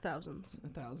 Thousands.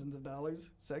 Thousands of dollars.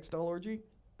 Sex doll orgy.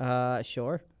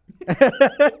 Sure.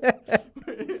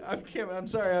 I'm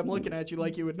sorry. I'm looking at you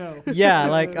like you would know. Yeah,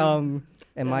 like am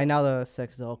I now the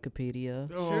sex doll Wikipedia?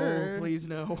 Oh, Sure. please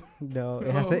no. No,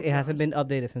 it hasn't been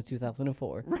updated since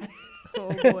 2004.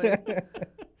 Oh boy.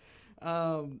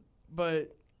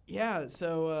 But yeah,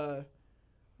 so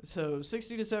 $60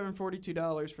 to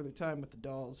 $742 for their time with the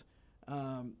dolls.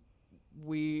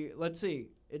 Let's see.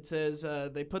 It says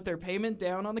they put their payment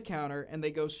down on the counter and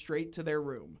they go straight to their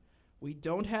room. We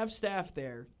don't have staff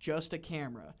there, just a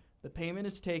camera. The payment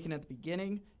is taken at the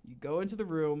beginning. You go into the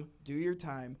room, do your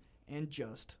time, and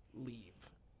just leave.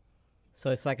 So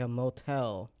it's like a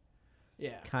motel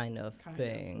Yeah. kind of Kind of.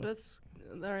 thing. That's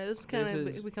all right. This is kind This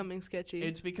is- of becoming sketchy.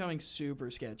 It's becoming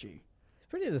super sketchy. It's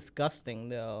pretty disgusting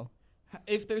though.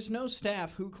 If there's no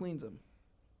staff, who cleans them?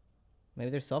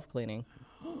 Maybe they're self-cleaning.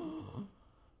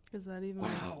 Is that even?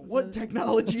 Wow, is what that-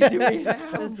 technology do we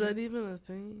have? Is that even a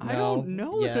thing? I don't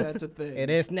No. know Yes. if that's a thing. It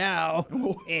is now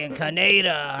in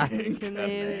Canada. In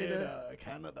Canada.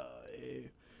 Canada.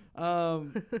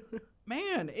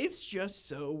 Man, it's just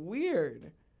so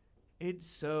weird. It's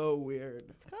so weird.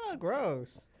 It's kind of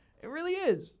gross. It really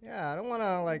is. Yeah, I don't want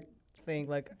to think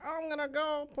I'm gonna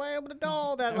go play with a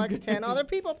doll that 10 other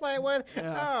people play with.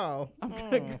 Yeah. Oh,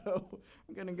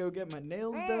 I'm gonna go get my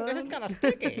nails done. this is kind of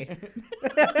sticky.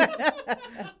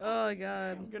 Oh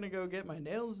God. I'm gonna go get my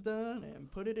nails done and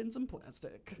put it in some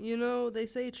plastic. You know they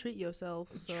say treat yourself.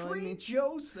 So I mean, Treat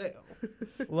yourself.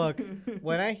 Look,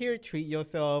 when I hear treat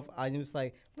yourself, I'm just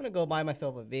like, I'm gonna go buy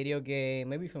myself a video game,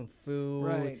 maybe some food,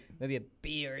 Right. maybe a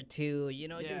beer or two,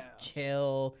 just Yeah.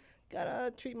 chill.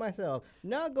 Gotta treat myself.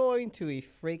 Not going to a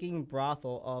freaking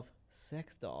brothel of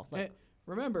sex dolls.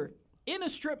 Remember, in a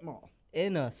strip mall.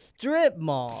 In a strip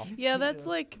mall. yeah, that's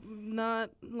not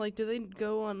do they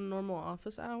go on normal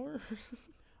office hours?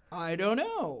 I don't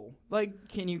know.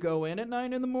 Can you go in at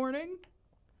 9 in the morning?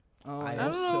 Oh, I I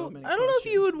have don't know. so many I don't know if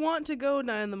you questions. would want to go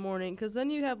 9 in the morning, because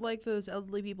then you have those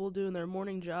elderly people doing their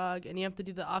morning jog, and you have to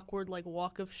do the awkward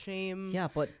walk of shame Yeah,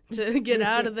 but to get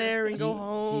out of there and do go you,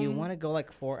 home. do you want to go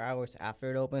 4 hours after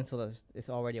it opens so that it's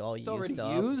already all It's used already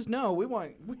up? used? No, we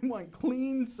want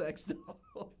clean sex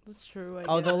dolls. That's true. I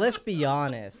Although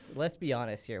guess. let's be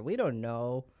honest here. We don't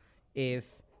know if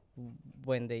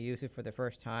when they use it for the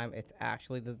first time, it's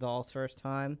actually the doll's first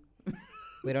time.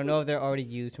 We don't know if they're already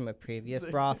used from a previous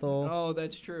brothel, Oh,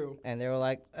 that's true. and they were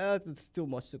like, it's too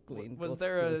much to clean. Was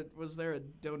there a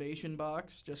donation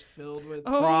box just filled with?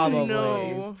 Oh, Probably,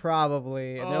 no.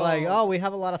 probably. And they're like, Oh. we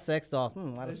have a lot of sex dolls.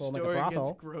 Might The as well make a story gets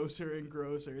brothel. grosser and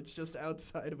grosser. It's just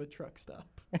outside of a truck stop.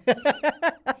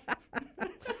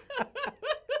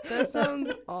 That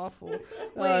sounds awful. Oh,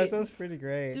 Wait, that sounds pretty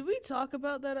great. did we talk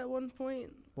about that at one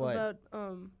point? What?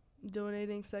 About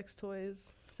donating sex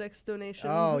toys, sex donation?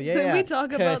 Oh, Did yeah, we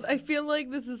talk about? 'cause- I feel like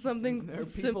this is something. There are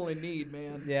people in need,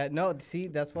 man. Yeah, no, see,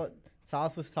 that's what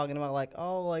Salas was talking about,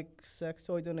 sex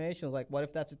toy donations. What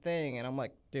if that's a thing? And I'm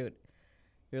like, dude,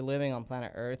 you're living on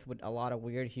planet Earth with a lot of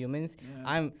weird humans. Yeah.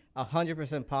 I'm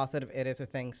 100% positive it is a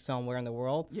thing somewhere in the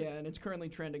world. Yeah, and it's currently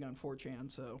trending on 4chan,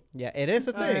 so Yeah, it is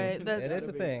a All thing. right, It that's- is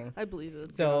a thing. I believe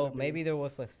it. So gotta be. maybe there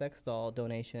was a sex doll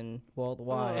donation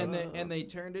worldwide. and they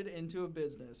turned it into a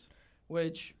business,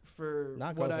 which for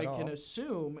Not what gross I at can all.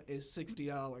 assume is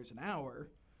 $60 an hour.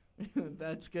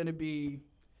 That's gonna be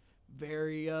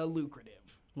very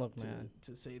lucrative, Look, man,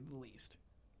 to say the least.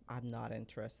 I'm not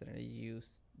interested in a used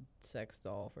sex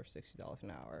doll for $60 an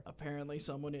hour. Apparently,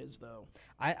 someone is though.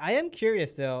 I am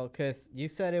curious though, because you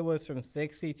said it was from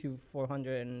 60 to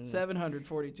 400 and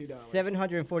 $742.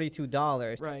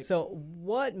 $742. Right. So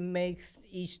what makes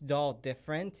each doll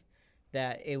different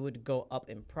that it would go up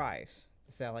in price?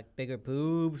 Is that bigger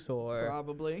boobs, or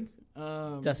Probably.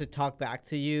 does it talk back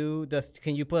to you?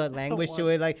 Can you put language to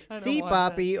want- it like I don't "see, want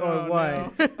papi" that. or Oh,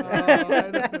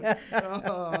 what?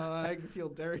 no. I feel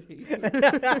dirty. I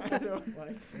don't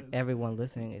like this. Everyone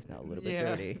listening is now a little bit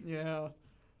dirty. Yeah.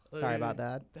 Sorry about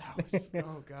that. That was.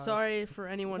 Oh god. Sorry for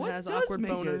anyone who What has does awkward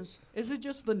make it- boners. Is it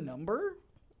just the number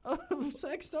of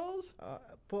sex dolls?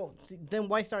 Well, then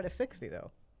why start at 60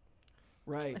 though?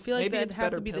 Right. I feel like Maybe that'd it's have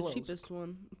better to be pillows. the cheapest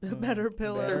one. Better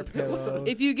pillows. pillows.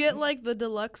 If you get like the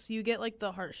deluxe, you get like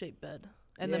the heart-shaped bed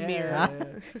and the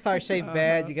mirror. Heart-shaped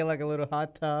bed. You get like a little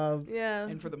hot tub. Yeah.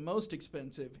 And for the most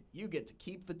expensive, you get to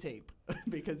keep the tape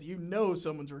because you know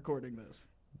someone's recording this.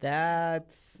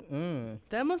 That's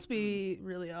That must be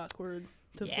really awkward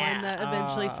to Yeah, find that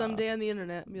eventually someday on the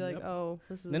internet and be like, Yep. oh,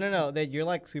 this is... no. That you're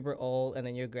like super old, and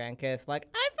then your grandkids like,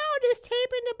 I found this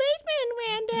tape in the basement,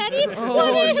 Granddaddy.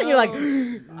 What is it? And you're like,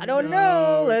 I don't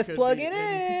know. No, Let's could plug be it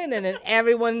any- in, and then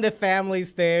everyone in the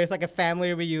family's there. It's like a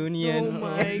family reunion. Oh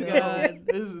my God.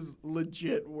 This is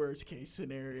legit worst case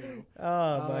scenario.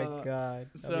 Oh my god,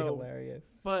 that'd so- be hilarious.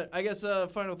 But I guess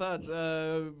final thoughts.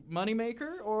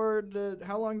 Moneymaker or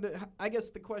how long? I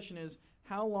guess the question is,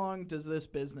 how long does this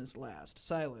business last?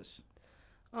 Silas.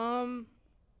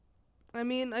 I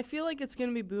mean, I feel like it's going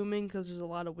to be booming because there's a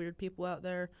lot of weird people out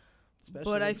there.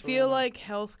 Especially But I in feel Florida. like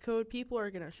health code people are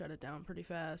going to shut it down pretty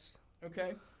fast.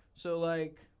 Okay. So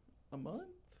like a month?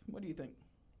 What do you think?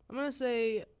 I'm going to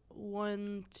say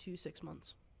 1 to 6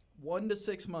 months. 1 to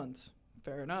 6 months.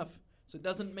 Fair enough. So it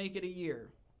doesn't make it a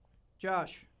year.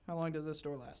 Josh, how long does this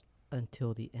store last?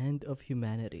 Until the end of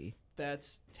humanity.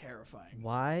 That's terrifying.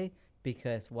 Why?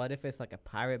 Because what if it's like a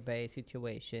Pirate Bay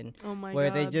situation Oh my where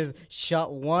God. they just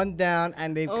shut one down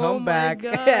and they Oh come my back?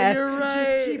 God, as- you're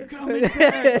right. Just keep coming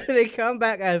back. they come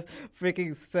back as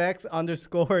freaking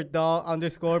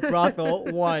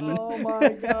sex_doll_brothel 1. Oh my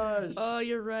gosh. Oh,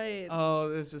 you're right. Oh,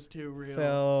 this is too real.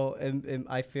 So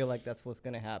I feel like that's what's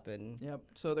gonna happen. Yep.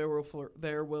 So there will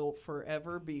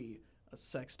forever be a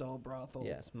sex doll brothel.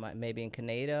 Yes, maybe in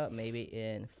Canada, maybe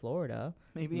in Florida,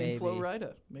 Maybe in maybe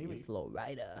Florida. Maybe. in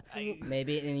Florida,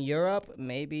 maybe in Europe,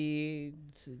 maybe.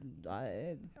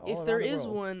 If there is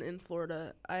one in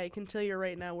Florida, I can tell you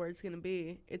right now where it's going to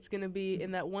be. It's going to be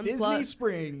in that one Disney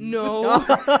Springs. No.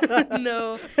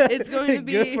 No. It's going to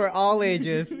be good for all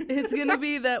ages. It's going to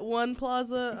be that one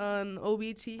plaza on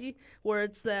OBT where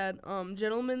it's that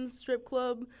gentleman's strip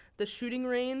club, the shooting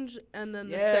range, and then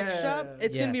the sex shop. Yeah.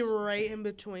 It's going to be Yes. right in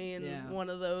between Yeah. one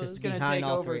of those. It's going to Behind take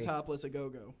all over three. Topless A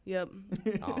Go-Go. Yep.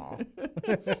 Aw.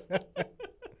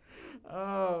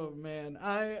 Oh man,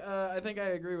 I think I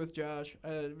agree with Josh.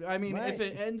 I mean, if Right.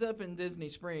 it ends up in Disney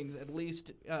Springs, at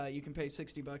least you can pay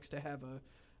 $60 to have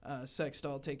a sex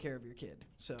doll take care of your kid.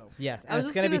 So Yes, I was it's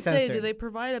just gonna going be to say, censored. do they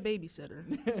provide a babysitter?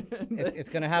 It's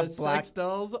gonna have the black. sex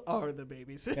dolls are the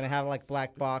babysitters. It's gonna have like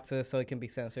black boxes so it can be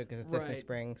censored because it's Disney Right.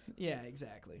 Springs. Yeah,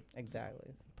 exactly.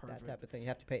 Exactly. Perfect. That type of thing. You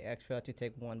have to pay extra to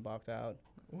take one box out.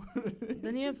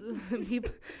 Then you have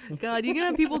people. God, you're gonna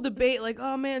have people debate like,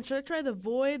 "Oh man, should I try the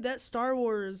Void? That Star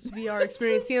Wars VR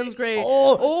experience sounds great."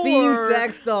 Oh, themed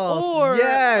sex dolls. Or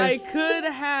Yes. I could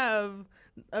have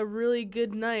a really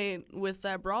good night with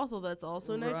that brothel that's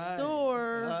also next Right.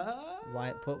 door.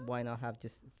 Why not have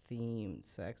just themed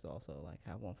sex also? Like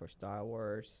have one for Star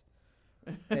Wars.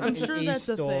 I'm sure each that's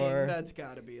a thing. store. That's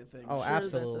got to be a thing. Oh, sure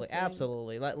that's a absolutely, thing.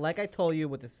 absolutely. Like I told you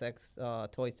with the sex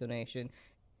toys donation,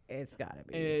 it's gotta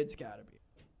be. It's got to be.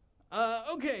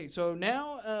 Okay, so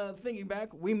now thinking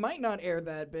back, we might not air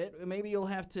that bit. Maybe you'll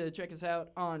have to check us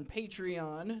out on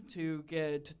Patreon to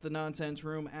get the Nonsense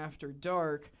Room After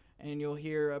Dark, and you'll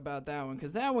hear about that one,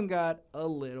 because that one got a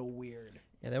little weird.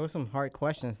 Yeah, there were some hard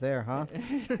questions there, huh?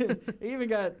 It even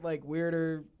got, like,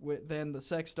 weirder than the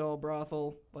sex doll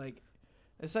brothel. Like,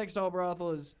 a sex doll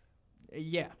brothel is,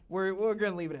 yeah, we're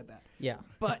going to leave it at that. Yeah.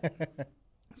 But,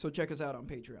 so check us out on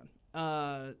Patreon.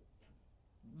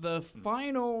 The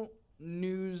final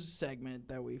news segment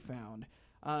that we found,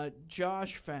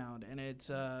 Josh found, and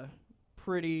it's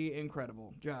pretty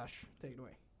incredible. Josh, take it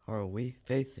away. Are we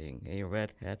facing a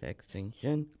redhead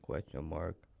extinction? ?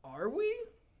 Are we?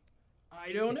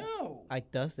 I don't know.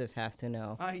 Does this has to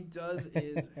know. Has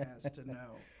to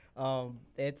know.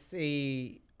 It's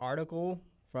a article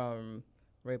from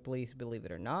Ripley's Believe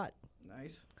It or Not,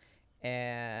 Nice.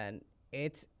 and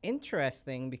it's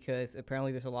interesting because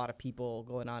apparently there's a lot of people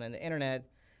going on in the internet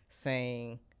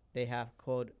saying they have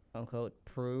quote unquote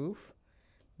proof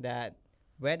that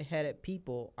redheaded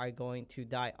people are going to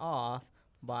die off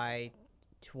by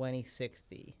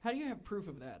 2060. How do you have proof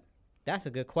of that? That's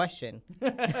a good question.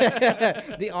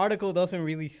 The article doesn't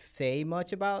really say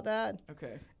much about that.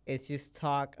 Okay. It's just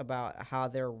talk about how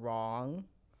they're wrong,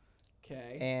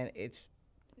 Okay. and it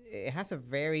has a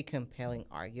very compelling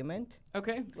argument.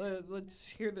 Okay. Let's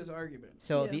hear this argument.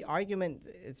 So Yeah. the argument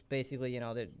is basically,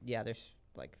 that there's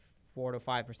like 4 to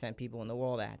 5% people in the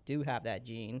world that do have that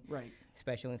gene, Right.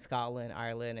 especially in Scotland,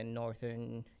 Ireland, and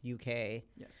northern UK.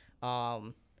 Yes.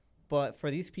 But for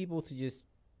these people to just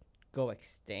go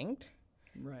extinct,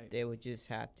 Right. they would just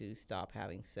have to stop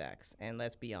having sex. And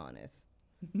let's be honest,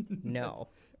 No.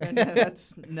 And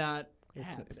that's not It's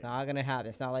happening. not going to happen.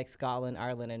 It's not like Scotland,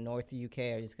 Ireland, and North UK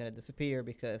are just going to disappear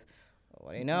because,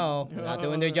 what do you know? They're not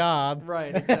doing their job.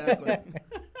 Right, exactly.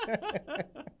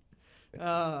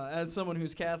 As someone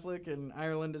who's Catholic and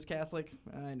Ireland is Catholic,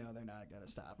 I know they're not gonna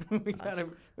stop. we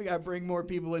gotta bring more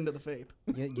people into the faith.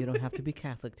 You don't have to be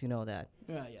Catholic to know that.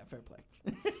 Yeah, fair play.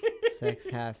 Sex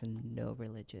has no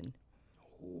religion.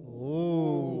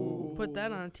 Ooh. Put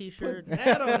that on a T-shirt. Put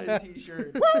that on a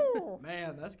T-shirt.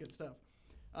 Man, that's good stuff.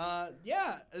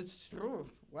 Yeah,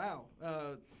 wow.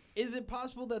 Is it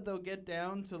possible that they'll get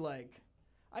down to like?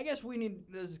 I guess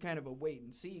this is kind of a wait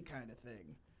and see kind of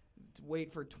thing. To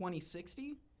wait for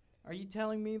 2060? Are you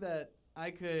telling me that I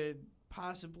could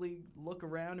possibly look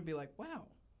around and be like, wow,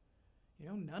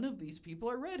 none of these people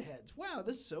are redheads. Wow,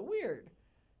 this is so weird.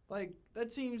 Like,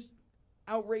 that seems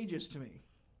outrageous to me.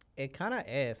 It kind of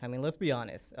is. I mean, let's be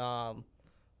honest.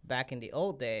 Back in the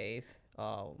old days,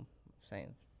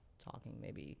 talking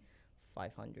maybe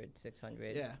 500,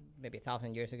 600, maybe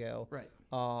 1,000 years ago. Right.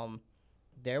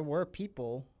 There were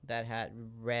people that had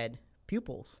red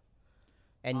pupils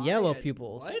and yellow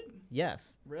pupils. What?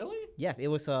 Yes. Really? Yes, it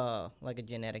was like a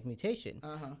genetic mutation.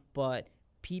 Uh-huh. But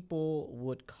people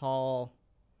would call,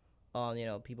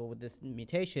 people with this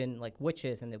mutation like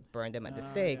witches, and they burn them at the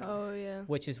stake. Yeah. Oh yeah.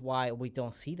 Which is why we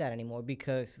don't see that anymore,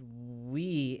 because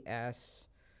we, as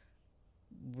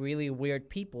really weird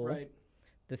people, Right.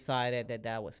 decided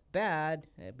that was bad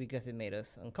because it made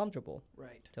us uncomfortable.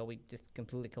 Right. So we just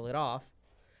completely kill it off.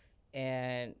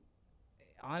 And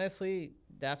honestly,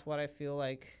 that's what I feel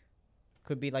like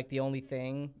could be like the only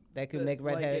thing that could make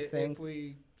redheads sing. If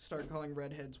we start calling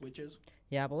redheads witches.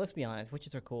 Yeah, but let's be honest,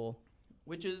 witches are cool.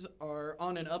 Witches are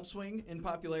on an upswing in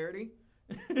popularity.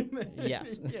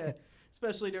 Yes. Yeah,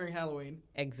 especially during Halloween.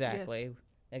 Exactly. Yes.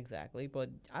 Exactly. But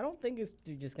I don't think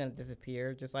they're just going to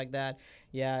disappear just like that.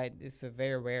 Yeah, it's a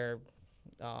very rare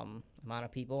amount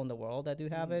of people in the world that do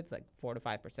have it. It's like 4 to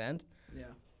 5%. Yeah.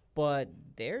 But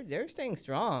they're staying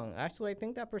strong. Actually, I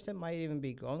think that percent might even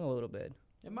be growing a little bit.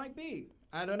 It might be.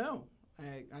 I don't know.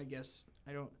 I guess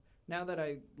I don't. Now that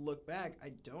I look back, I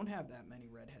don't have that many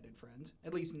redheaded friends.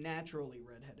 At least naturally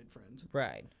redheaded friends.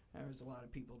 Right. There's a lot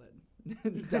of people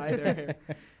that dye their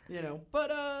hair,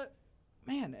 But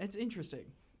man, it's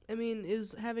interesting. I mean,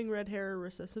 is having red hair a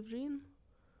recessive gene?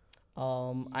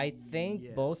 I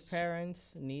think both Yes. parents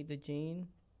need the gene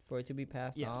for it to be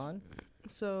passed Yes. on.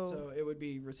 So it would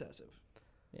be recessive.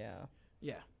 Yeah.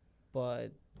 Yeah.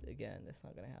 But again, that's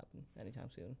not going to happen anytime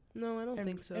soon. No, I don't and,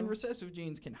 think so. And recessive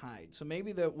genes can hide. So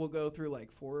maybe that we'll go through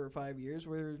like 4 or 5 years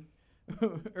where,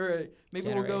 or maybe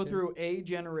we'll go Generation. through a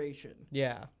generation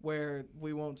Yeah. where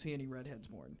we won't see any redheads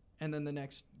born. And then the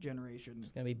next generation,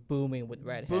 It's going to be booming with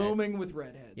redheads. booming with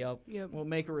redheads. Yep. Yep. We'll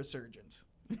make a resurgence.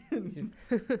 It's, just,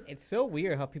 it's so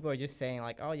weird how people are just saying,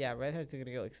 like, oh, yeah, redheads are going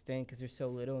to go extinct because there's so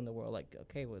little in the world. Like,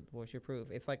 okay, what's your proof?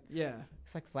 It's like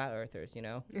flat earthers,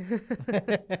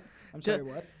 I'm sorry,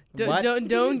 what? What?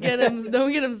 Don't get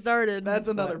him started. That's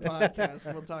another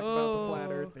podcast. We'll talk about the flat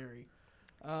Oh. Earth theory.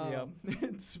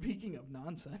 Speaking of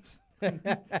nonsense.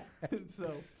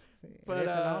 So, but, it's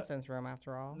a nonsense room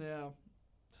after all. yeah.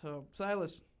 So,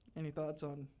 Silas, any thoughts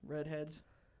on redheads?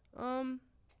 I mean,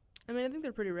 I think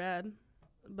they're pretty rad,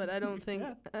 but I don't think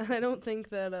Yeah. I don't think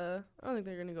they're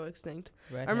gonna go extinct.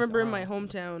 Redheads I remember in are my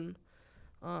awesome.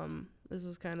 hometown, this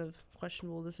is kind of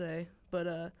questionable to say,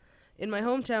 but in my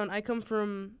hometown, I come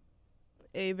from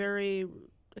a very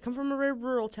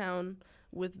rural town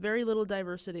with very little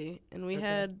diversity, and we Okay.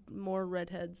 had more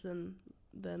redheads than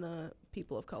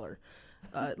people of color.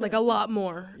 Like a lot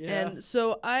more. Yeah. And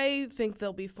so I think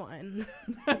they'll be fine.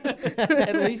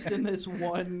 At least in this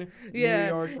one Yeah,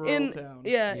 New York rural town.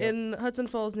 Yeah, Yep. in Hudson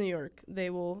Falls, New York,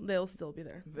 they'll still be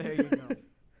there. There you go.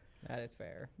 That is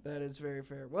fair. That is very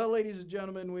fair. Well, ladies and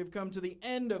gentlemen, we've come to the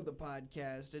end of the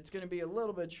podcast. It's going to be a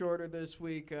little bit shorter this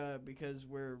week because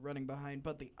we're running behind,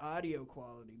 but the audio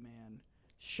quality, man.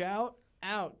 Shout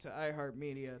out to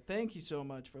iHeartMedia. Thank you so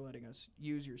much for letting us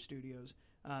use your studios.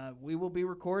 We will be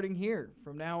recording here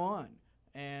from now on,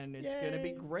 and it's going to be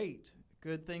Yay. great.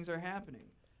 Good things are happening.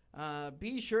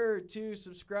 Be sure to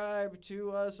subscribe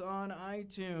to us on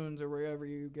iTunes or wherever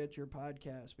you get your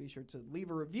podcasts. Be sure to leave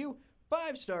a review.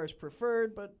 5 stars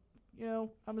preferred, but, I'm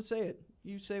going to say it.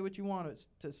 You say what you want us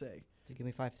to say. To give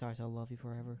me 5 stars, I'll love you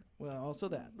forever. Well, also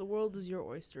that. The world is your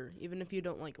oyster, even if you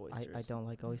don't like oysters. I don't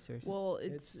like oysters. Well,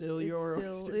 It's still your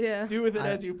oyster. Yeah. Do with it I-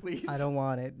 as you please. I don't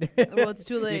want it. Well, it's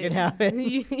too late. You can have it.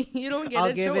 you don't get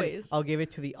a choice. I'll give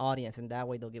it to the audience, and that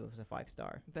way they'll give us a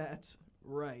 5-star. That's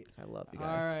right. 'Cause I love you All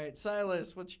guys. right.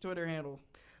 Silas, what's your Twitter handle?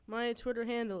 My Twitter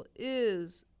handle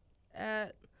is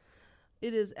at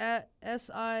It is at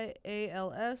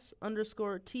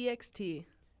SIALS_TXT.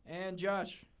 And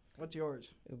Josh, what's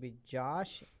yours? It would be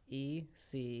Josh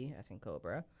EC, as in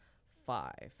Cobra,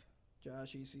 5.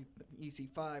 Josh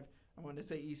EC5. I wanted to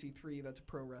say EC3. That's a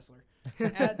pro wrestler.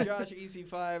 At Josh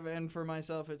EC5. And for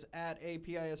myself, it's at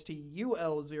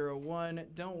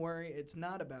APISTUL01. Don't worry, it's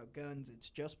not about guns. It's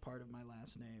just part of my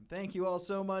last name. Thank you all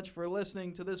so much for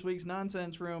listening to this week's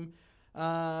Nonsense Room.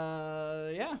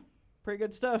 Yeah, pretty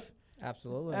good stuff.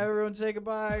 Absolutely. Everyone say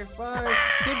goodbye. Bye.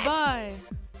 Goodbye.